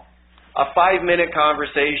call. A 5-minute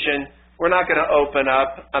conversation. We're not going to open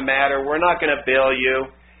up a matter. We're not going to bill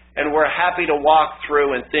you. And we're happy to walk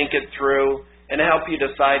through and think it through and help you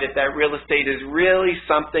decide if that real estate is really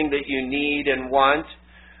something that you need and want,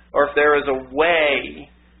 or if there is a way,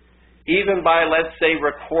 even by, let's say,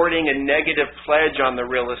 recording a negative pledge on the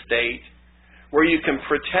real estate, where you can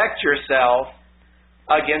protect yourself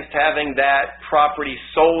against having that property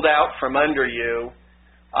sold out from under you,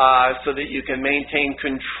 so that you can maintain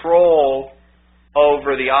control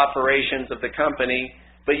over the operations of the company,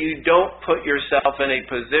 but you don't put yourself in a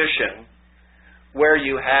position where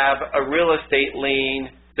you have a real estate lien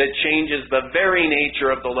that changes the very nature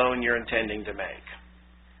of the loan you're intending to make.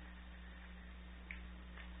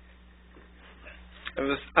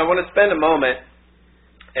 I want to spend a moment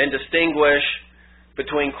and distinguish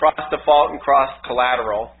between cross-default and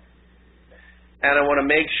cross-collateral, and I want to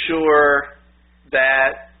make sure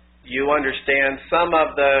that you understand some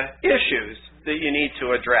of the issues that you need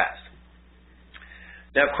to address.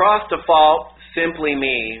 Now, cross-default simply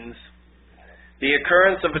means the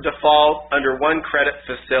occurrence of a default under one credit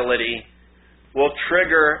facility will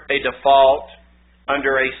trigger a default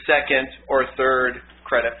under a second or third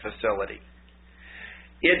credit facility.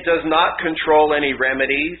 It does not control any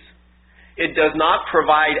remedies. It does not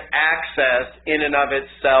provide access in and of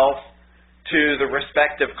itself to the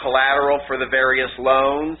respective collateral for the various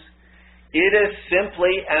loans. It is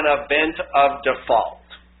simply an event of default.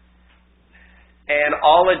 And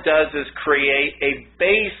all it does is create a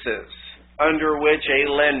basis under which a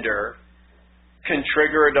lender can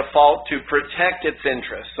trigger a default to protect its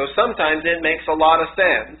interests. So sometimes it makes a lot of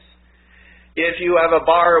sense if you have a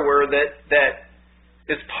borrower that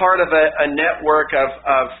is part of a network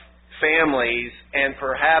of families, and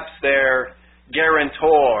perhaps their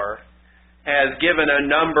guarantor has given a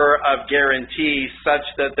number of guarantees such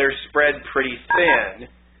that they're spread pretty thin.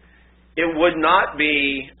 It would not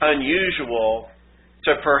be unusual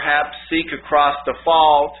to perhaps seek a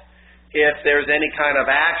cross-default if there's any kind of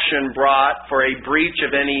action brought for a breach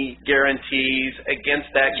of any guarantees against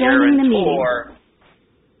that guarantor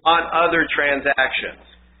on other transactions.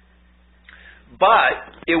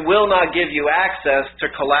 But it will not give you access to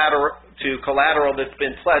collateral that's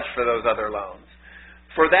been pledged for those other loans.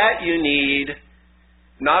 For that, you need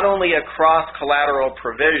not only a cross-collateral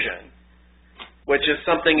provision, which is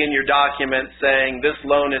something in your document saying this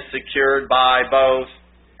loan is secured by both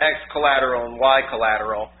X collateral and Y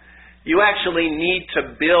collateral. You actually need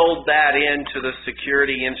to build that into the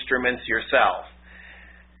security instruments yourself.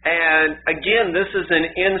 And again, this is an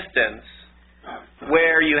instance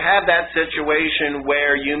where you have that situation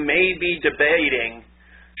where you may be debating,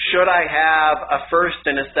 should I have a first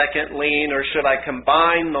and a second lien, or should I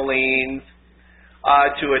combine the liens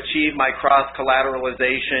to achieve my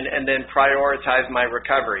cross-collateralization and then prioritize my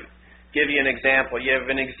recovery? Give you an example. You have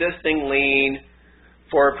an existing lien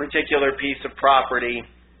for a particular piece of property,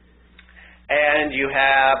 and you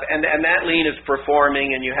have, and that lien is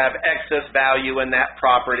performing, and you have excess value in that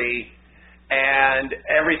property, and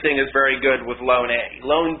everything is very good with Loan A.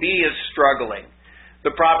 Loan B is struggling.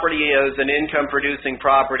 The property is an income-producing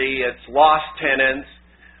property. It's lost tenants.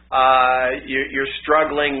 You're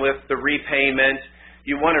struggling with the repayment.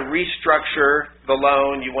 You want to restructure the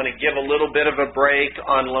loan. You want to give a little bit of a break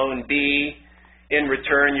on Loan B. In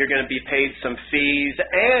return, you're going to be paid some fees,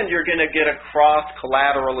 and you're going to get a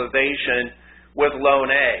cross-collateralization with Loan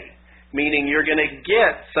A, meaning you're going to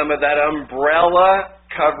get some of that umbrella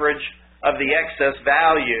coverage of the excess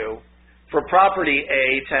value for property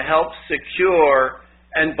A to help secure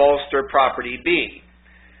and bolster property B.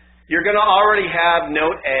 You're going to already have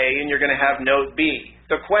Note A and you're going to have Note B.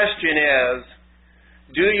 The question is,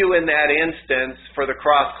 do you in that instance for the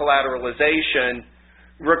cross-collateralization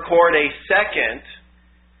record a second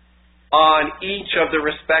on each of the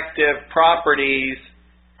respective properties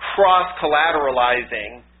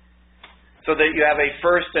cross-collateralizing so that you have a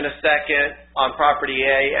first and a second on property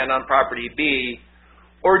A and on property B?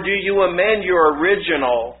 Or do you amend your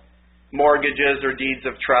original mortgages or deeds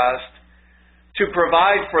of trust to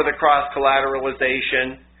provide for the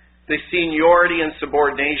cross-collateralization, the seniority and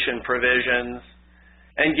subordination provisions,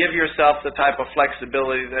 and give yourself the type of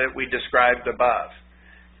flexibility that we described above?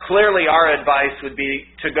 Clearly, our advice would be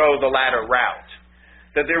to go the latter route,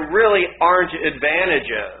 that there really aren't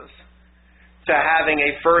advantages to having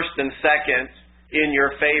a first and second in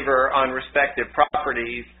your favor on respective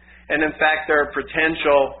properties, and in fact, there are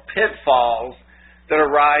potential pitfalls that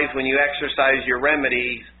arise when you exercise your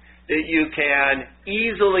remedies that you can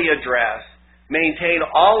easily address, maintain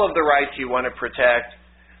all of the rights you want to protect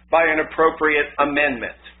by an appropriate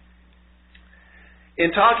amendment.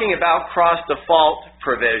 In talking about cross-default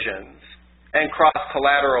provisions and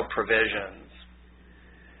cross-collateral provisions,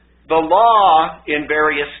 the law in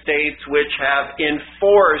various states which have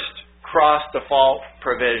enforced cross-default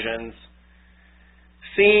provisions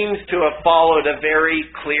seems to have followed a very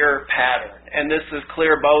clear pattern. And this is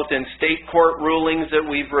clear both in state court rulings that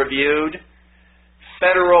we've reviewed,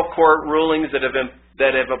 federal court rulings that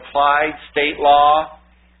have applied state law,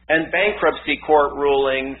 and bankruptcy court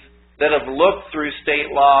rulings that have looked through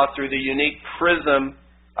state law through the unique prism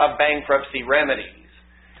of bankruptcy remedies.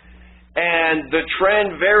 And the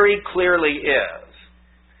trend very clearly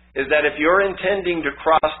is that if you're intending to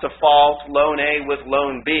cross-default Loan A with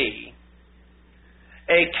Loan B,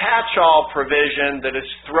 a catch-all provision that is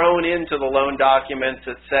thrown into the loan documents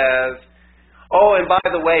that says, oh, and by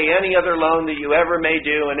the way, any other loan that you ever may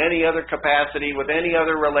do in any other capacity with any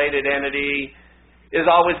other related entity is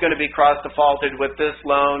always going to be cross-defaulted with this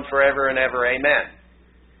loan forever and ever, amen.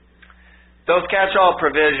 Those catch-all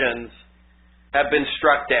provisions have been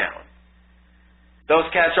struck down. Those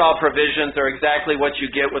catch-all provisions are exactly what you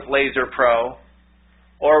get with Laser Pro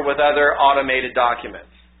or with other automated documents.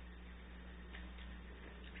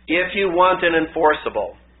 If you want an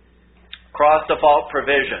enforceable cross-default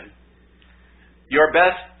provision, your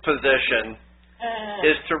best position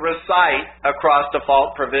is to recite a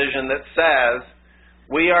cross-default provision that says,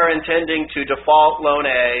 we are intending to default Loan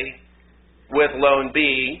A with Loan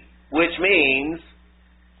B, which means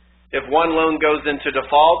if one loan goes into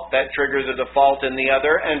default, that triggers a default in the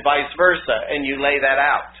other, and vice versa, and you lay that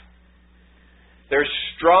out. There's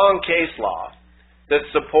strong case law that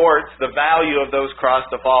supports the value of those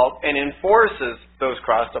cross-default and enforces those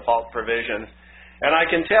cross-default provisions. And I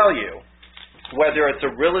can tell you, whether it's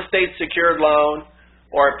a real estate secured loan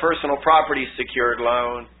or a personal property secured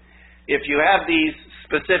loan, if you have these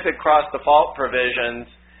specific cross-default provisions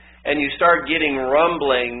and you start getting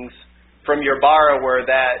rumblings from your borrower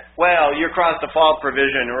that, well, your cross-default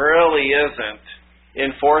provision really isn't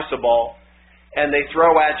enforceable, and they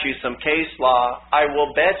throw at you some case law, I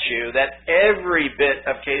will bet you that every bit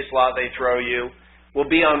of case law they throw you will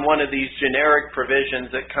be on one of these generic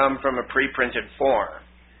provisions that come from a pre-printed form,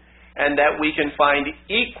 and that we can find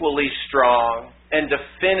equally strong and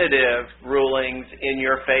definitive rulings in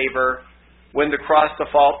your favor when the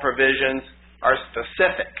cross-default provisions are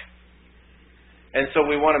specific. And so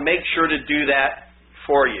we want to make sure to do that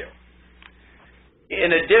for you.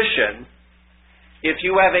 In addition, if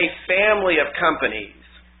you have a family of companies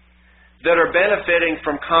that are benefiting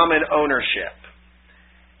from common ownership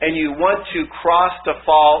and you want to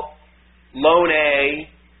cross-default Loan A,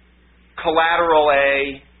 Collateral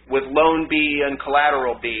A with Loan B and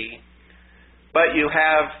Collateral B, but you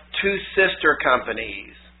have two sister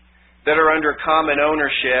companies that are under common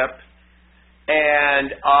ownership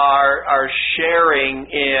and are sharing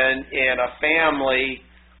in a family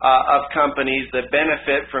of companies that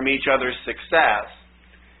benefit from each other's success,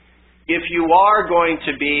 if you are going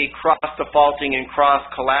to be cross-defaulting and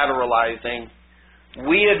cross-collateralizing,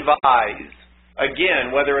 we advise,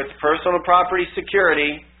 again, whether it's personal property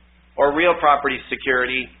security or real property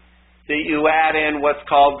security, that you add in what's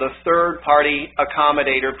called the third-party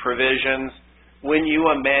accommodator provisions when you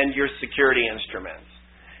amend your security instruments.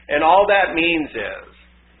 And all that means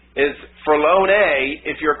is for loan A,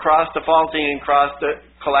 if you're cross-defaulting and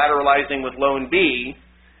cross-collateralizing with loan B,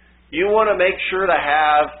 you want to make sure to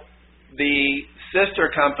have the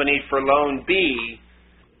sister company for loan B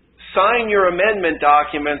sign your amendment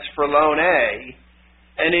documents for loan A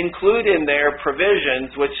and include in there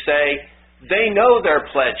provisions which say they know they're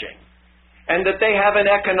pledging and that they have an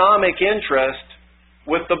economic interest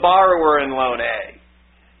with the borrower in loan A,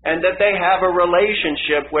 and that they have a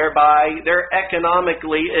relationship whereby they're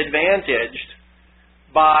economically advantaged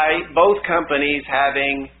by both companies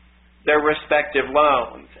having their respective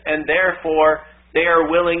loans, and therefore they are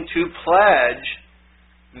willing to pledge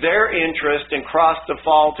their interest in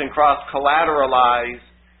cross-default and cross-collateralize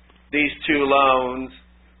these two loans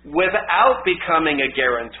without becoming a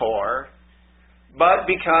guarantor, but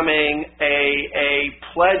becoming a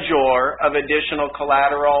pledgor of additional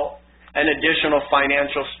collateral and additional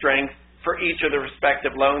financial strength for each of the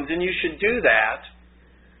respective loans. And you should do that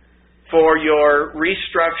for your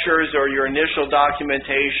restructures or your initial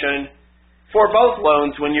documentation for both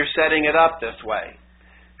loans when you're setting it up this way.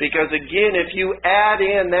 Because again, if you add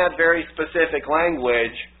in that very specific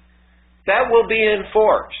language, that will be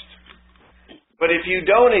enforced. But if you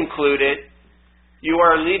don't include it, you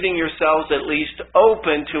are leaving yourselves at least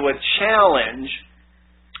open to a challenge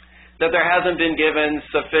that there hasn't been given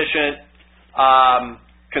sufficient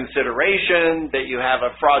consideration, that you have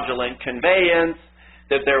a fraudulent conveyance,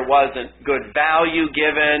 that there wasn't good value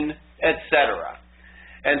given, etc.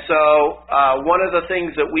 And so one of the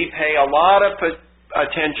things that we pay a lot of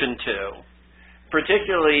attention to,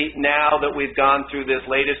 particularly now that we've gone through this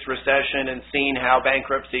latest recession and seen how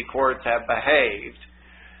bankruptcy courts have behaved,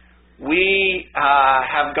 we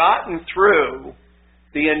have gotten through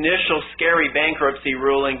the initial scary bankruptcy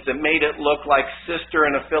rulings that made it look like sister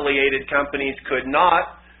and affiliated companies could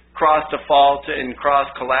not cross-default and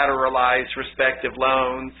cross-collateralize respective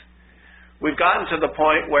loans. We've gotten to the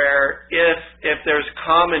point where if there's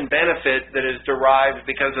common benefit that is derived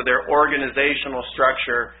because of their organizational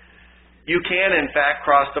structure, you can in fact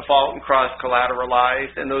cross-default and cross-collateralize,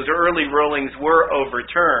 and those early rulings were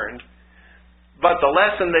overturned. But the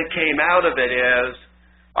lesson that came out of it is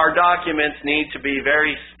our documents need to be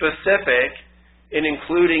very specific in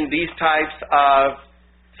including these types of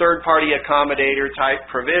third-party accommodator type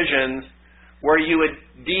provisions where you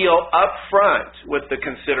would deal up front with the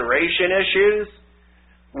consideration issues,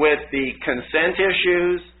 with the consent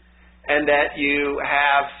issues, and that you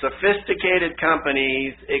have sophisticated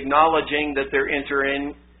companies acknowledging that they're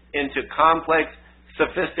entering into complex,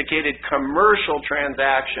 sophisticated commercial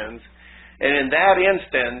transactions. And in that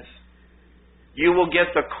instance, you will get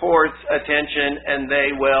the court's attention and they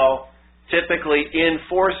will typically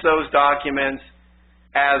enforce those documents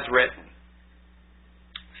as written.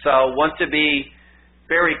 So want to be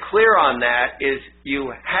very clear on that is you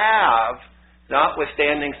have,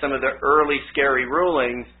 notwithstanding some of the early scary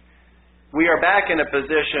rulings, we are back in a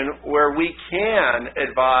position where we can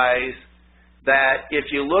advise that if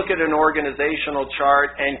you look at an organizational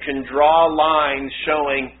chart and can draw lines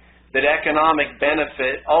showing that economic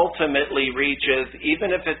benefit ultimately reaches,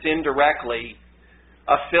 even if it's indirectly,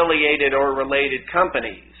 affiliated or related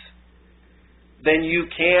companies, then you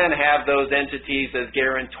can have those entities as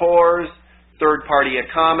guarantors, third-party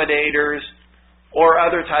accommodators, or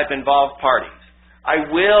other type involved parties. I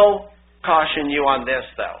will caution you on this,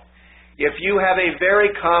 though. If you have a very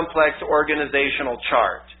complex organizational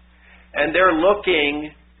chart, and they're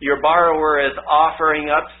looking, your borrower is offering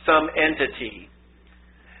up some entity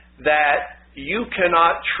that you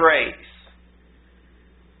cannot trace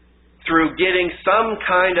through getting some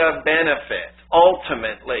kind of benefit,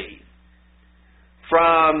 ultimately,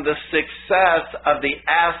 from the success of the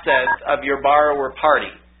assets of your borrower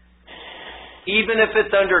party, even if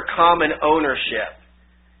it's under common ownership,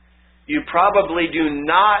 you probably do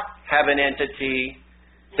not have an entity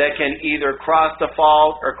that can either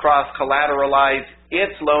cross-default or cross-collateralize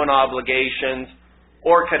its loan obligations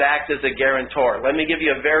or could act as a guarantor. Let me give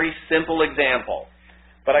you a very simple example.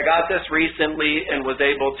 But I got this recently and was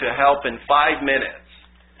able to help in 5 minutes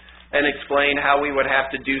and explain how we would have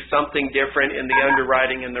to do something different in the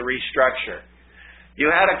underwriting and the restructure. You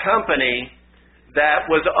had a company that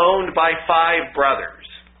was owned by 5 brothers.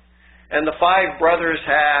 And the 5 brothers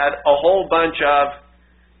had a whole bunch of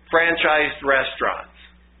franchised restaurants.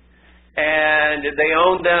 and they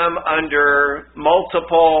owned them under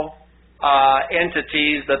multiple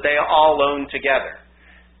entities that they all owned together.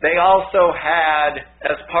 They also had,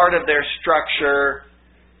 as part of their structure,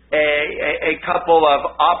 a couple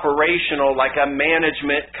of operational, like a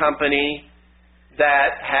management company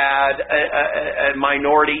that had a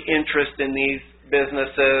minority interest in these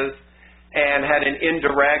businesses and had an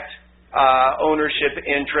indirect ownership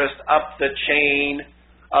interest up the chain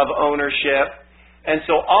of ownership. And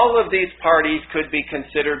so all of these parties could be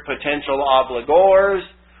considered potential obligors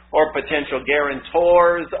or potential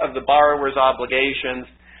guarantors of the borrower's obligations.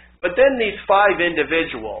 But then these 5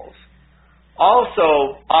 individuals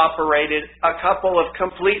also operated a couple of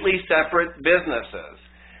completely separate businesses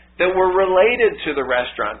that were related to the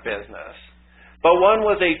restaurant business. But one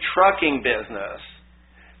was a trucking business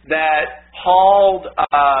that hauled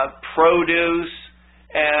produce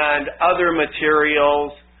and other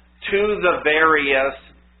materials to the various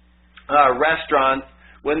restaurants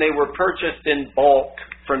when they were purchased in bulk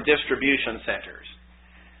from distribution centers.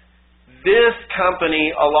 This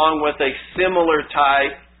company, along with a similar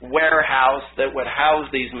type warehouse that would house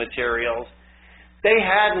these materials, they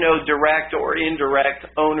had no direct or indirect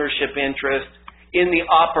ownership interest in the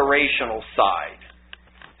operational side.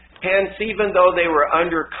 Hence, even though they were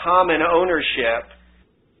under common ownership,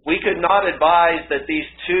 we could not advise that these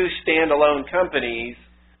 2 standalone companies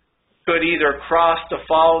could either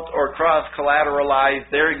cross-default or cross-collateralize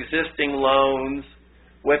their existing loans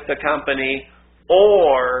with the company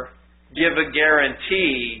or give a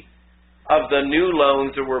guarantee of the new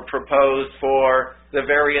loans that were proposed for the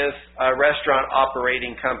various restaurant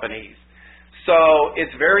operating companies. So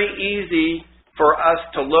it's very easy for us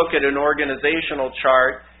to look at an organizational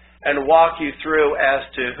chart and walk you through as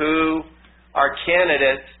to who are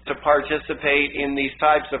candidates to participate in these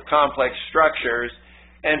types of complex structures.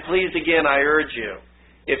 And please, again, I urge you,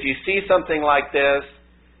 if you see something like this,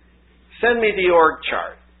 send me the org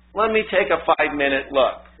chart. Let me take a 5-minute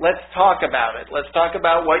look. Let's talk about it. Let's talk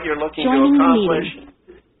about what you're looking to accomplish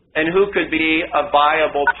and who could be a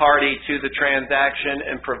viable party to the transaction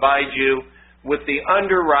and provide you with the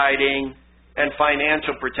underwriting and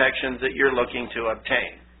financial protections that you're looking to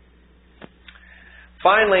obtain.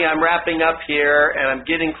 Finally, I'm wrapping up here, and I'm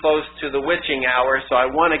getting close to the witching hour, so I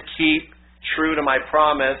want to keep true to my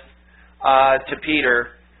promise to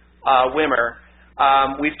Peter Wimmer.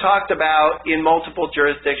 We've talked about, in multiple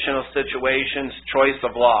jurisdictional situations, choice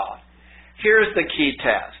of law. Here's the key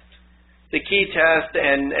test. The key test,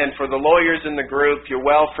 and for the lawyers in the group, you're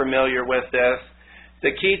well familiar with this,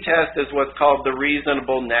 the key test is what's called the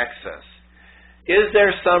reasonable nexus. Is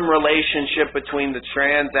there some relationship between the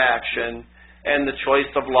transaction and the choice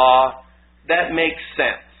of law that makes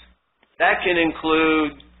sense? That can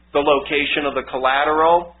include the location of the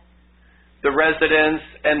collateral, the residence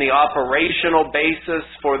and the operational basis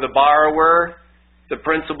for the borrower, the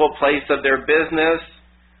principal place of their business,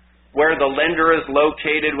 where the lender is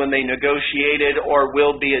located when they negotiated or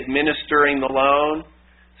will be administering the loan.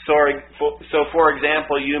 So for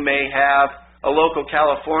example, you may have a local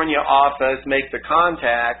California office make the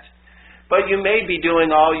contact, but you may be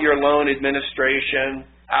doing all your loan administration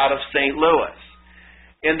out of St. Louis.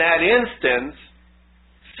 In that instance,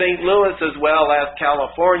 St. Louis as well as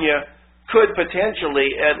California could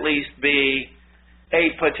potentially at least be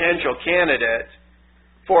a potential candidate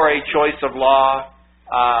for a choice of law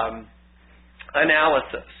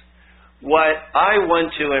analysis. What I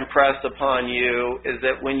want to impress upon you is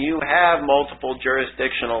that when you have multiple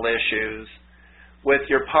jurisdictional issues with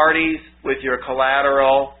your parties, with your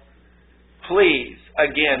collateral, please,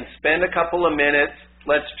 again, spend a couple of minutes.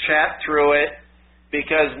 Let's chat through it,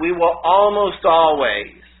 because we will almost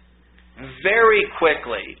always, very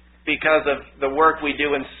quickly, because of the work we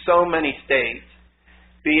do in so many states,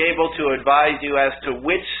 be able to advise you as to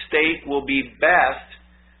which state will be best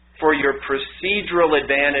for your procedural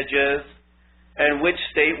advantages and which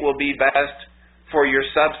state will be best for your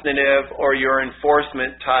substantive or your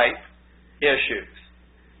enforcement type issues.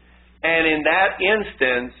 And in that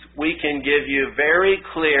instance, we can give you very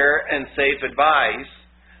clear and safe advice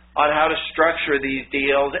on how to structure these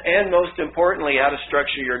deals and, most importantly, how to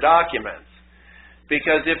structure your documents.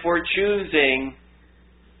 Because if we're choosing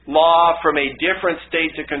law from a different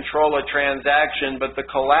state to control a transaction, but the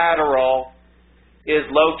collateral is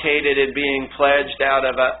located and being pledged out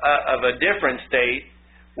of a different state,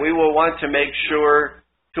 we will want to make sure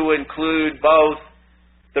to include both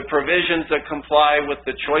the provisions that comply with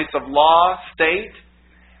the choice of law state,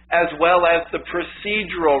 as well as the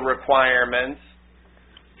procedural requirements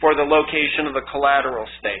for the location of the collateral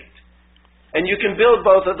state. And you can build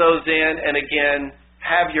both of those in and, again,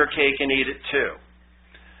 have your cake and eat it too.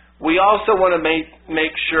 We also want to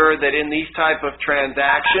make sure that in these type of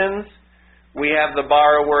transactions, we have the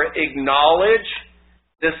borrower acknowledge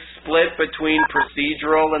this split between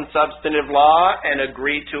procedural and substantive law and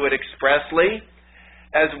agree to it expressly,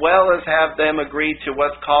 as well as have them agree to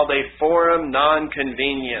what's called a forum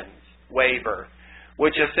non-convenience waiver,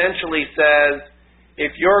 which essentially says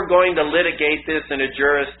if you're going to litigate this in a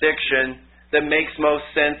jurisdiction that makes most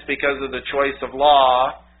sense because of the choice of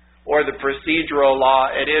law or the procedural law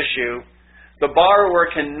at issue, the borrower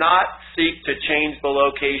cannot seek to change the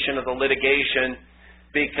location of the litigation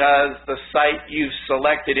because the site you've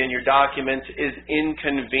selected in your documents is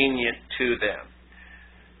inconvenient to them.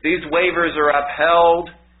 These waivers are upheld.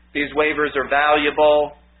 These waivers are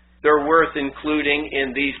valuable. They're worth including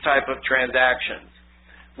in these type of transactions.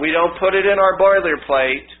 We don't put it in our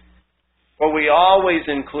boilerplate, but we always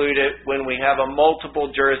include it when we have a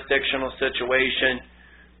multiple jurisdictional situation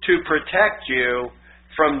to protect you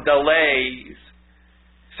from delays.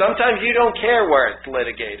 Sometimes you don't care where it's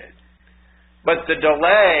litigated, but the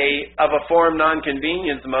delay of a forum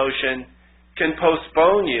non-convenience motion can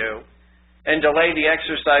postpone you and delay the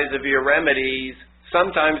exercise of your remedies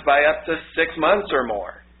sometimes by up to 6 months or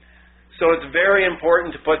more. So it's very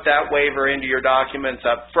important to put that waiver into your documents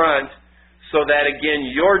up front so that, again,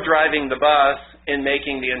 you're driving the bus in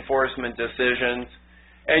making the enforcement decisions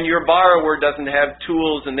and your borrower doesn't have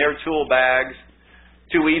tools in their tool bags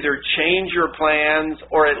to either change your plans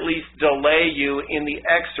or at least delay you in the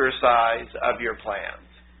exercise of your plans.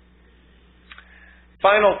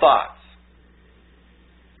 Final thoughts.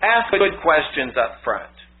 Ask good questions up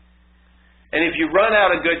front. And if you run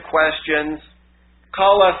out of good questions,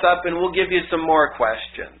 call us up and we'll give you some more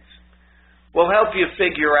questions. We'll help you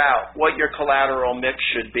figure out what your collateral mix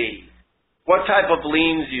should be, what type of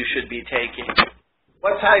liens you should be taking,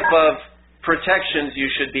 what type of protections you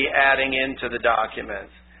should be adding into the documents.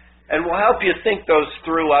 And we'll help you think those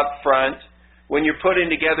through up front when you're putting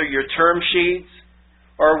together your term sheets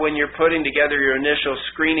or when you're putting together your initial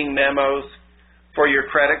screening memos for your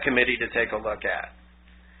credit committee to take a look at.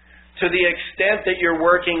 To the extent that you're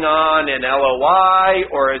working on an LOI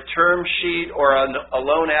or a term sheet or a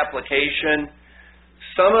loan application,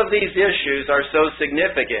 some of these issues are so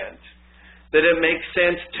significant that it makes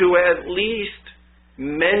sense to at least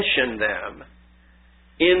mention them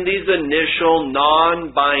in these initial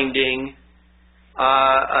non-binding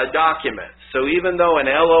documents. So even though an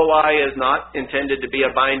LOI is not intended to be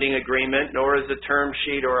a binding agreement, nor is a term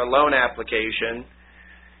sheet or a loan application,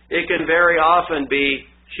 it can very often be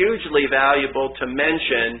hugely valuable to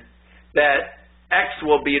mention that X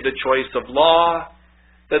will be the choice of law,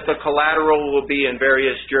 that the collateral will be in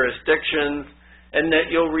various jurisdictions, and that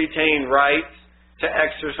you'll retain rights to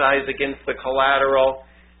exercise against the collateral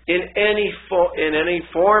in any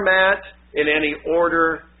format, in any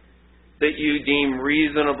order that you deem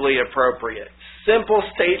reasonably appropriate. Simple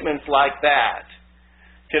statements like that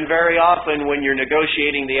can very often, when you're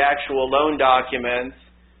negotiating the actual loan documents,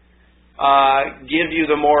 give you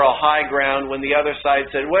the moral high ground when the other side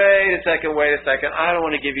said, wait a second, I don't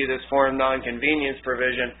want to give you this forum non-convenience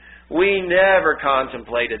provision. We never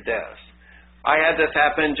contemplated this. I had this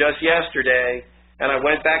happen just yesterday, and I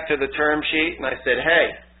went back to the term sheet and I said,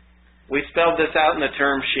 hey, we spelled this out in the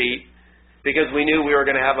term sheet because we knew we were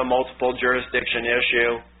going to have a multiple jurisdiction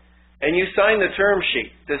issue. And you signed the term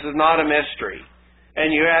sheet. This is not a mystery.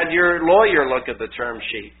 And you had your lawyer look at the term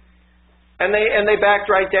sheet. And they backed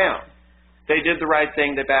right down. They did the right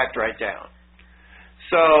thing. They backed right down.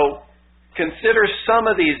 So consider some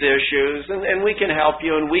of these issues, and we can help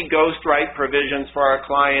you, and we ghostwrite provisions for our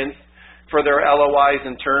clients for their LOIs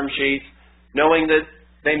and term sheets, knowing that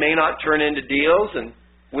they may not turn into deals and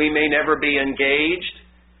we may never be engaged.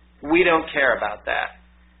 We don't care about that.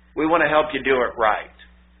 We want to help you do it right.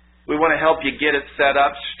 We want to help you get it set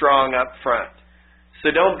up strong up front.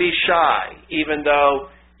 So don't be shy, even though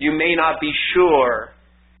you may not be sure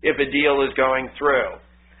if a deal is going through.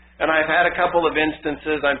 And I've had a couple of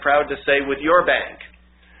instances, I'm proud to say, with your bank,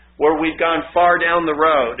 where we've gone far down the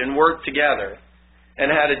road and worked together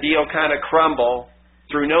and had a deal kind of crumble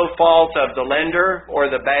through no fault of the lender or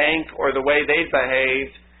the bank or the way they've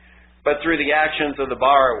behaved, but through the actions of the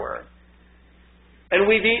borrower. And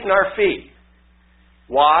we've eaten our fee.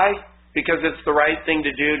 Why? Because it's the right thing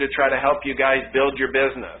to do to try to help you guys build your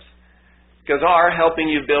business. Because our helping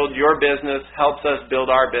you build your business helps us build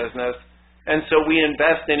our business, and so we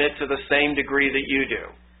invest in it to the same degree that you do.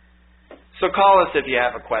 So call us if you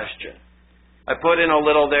have a question. I put in a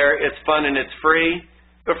little there. It's fun and it's free.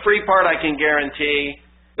 The free part I can guarantee.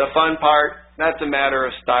 The fun part, that's a matter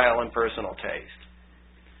of style and personal taste.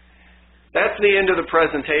 That's the end of the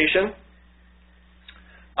presentation.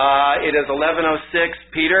 It is 11:06.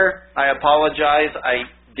 Peter, I apologize. I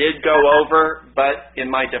did go over, but in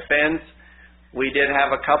my defense, we did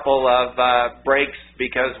have a couple of breaks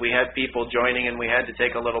because we had people joining and we had to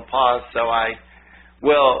take a little pause, so I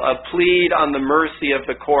will plead on the mercy of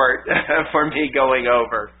the court for me going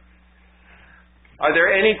over. Are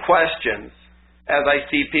there any questions? As I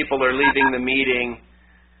see people are leaving the meeting,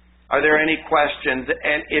 are there any questions?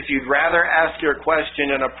 And if you'd rather ask your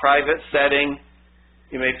question in a private setting,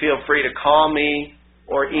 you may feel free to call me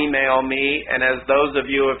or email me, and as those of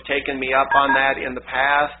you who have taken me up on that in the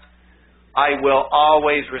past, I will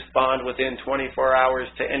always respond within 24 hours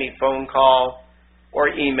to any phone call or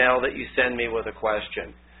email that you send me with a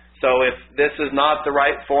question. So if this is not the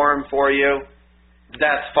right forum for you,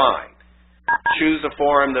 that's fine. Choose a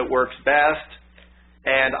forum that works best,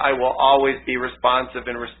 and I will always be responsive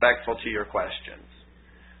and respectful to your questions.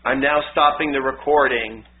 I'm now stopping the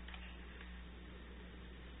recording,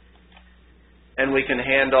 and we can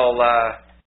handle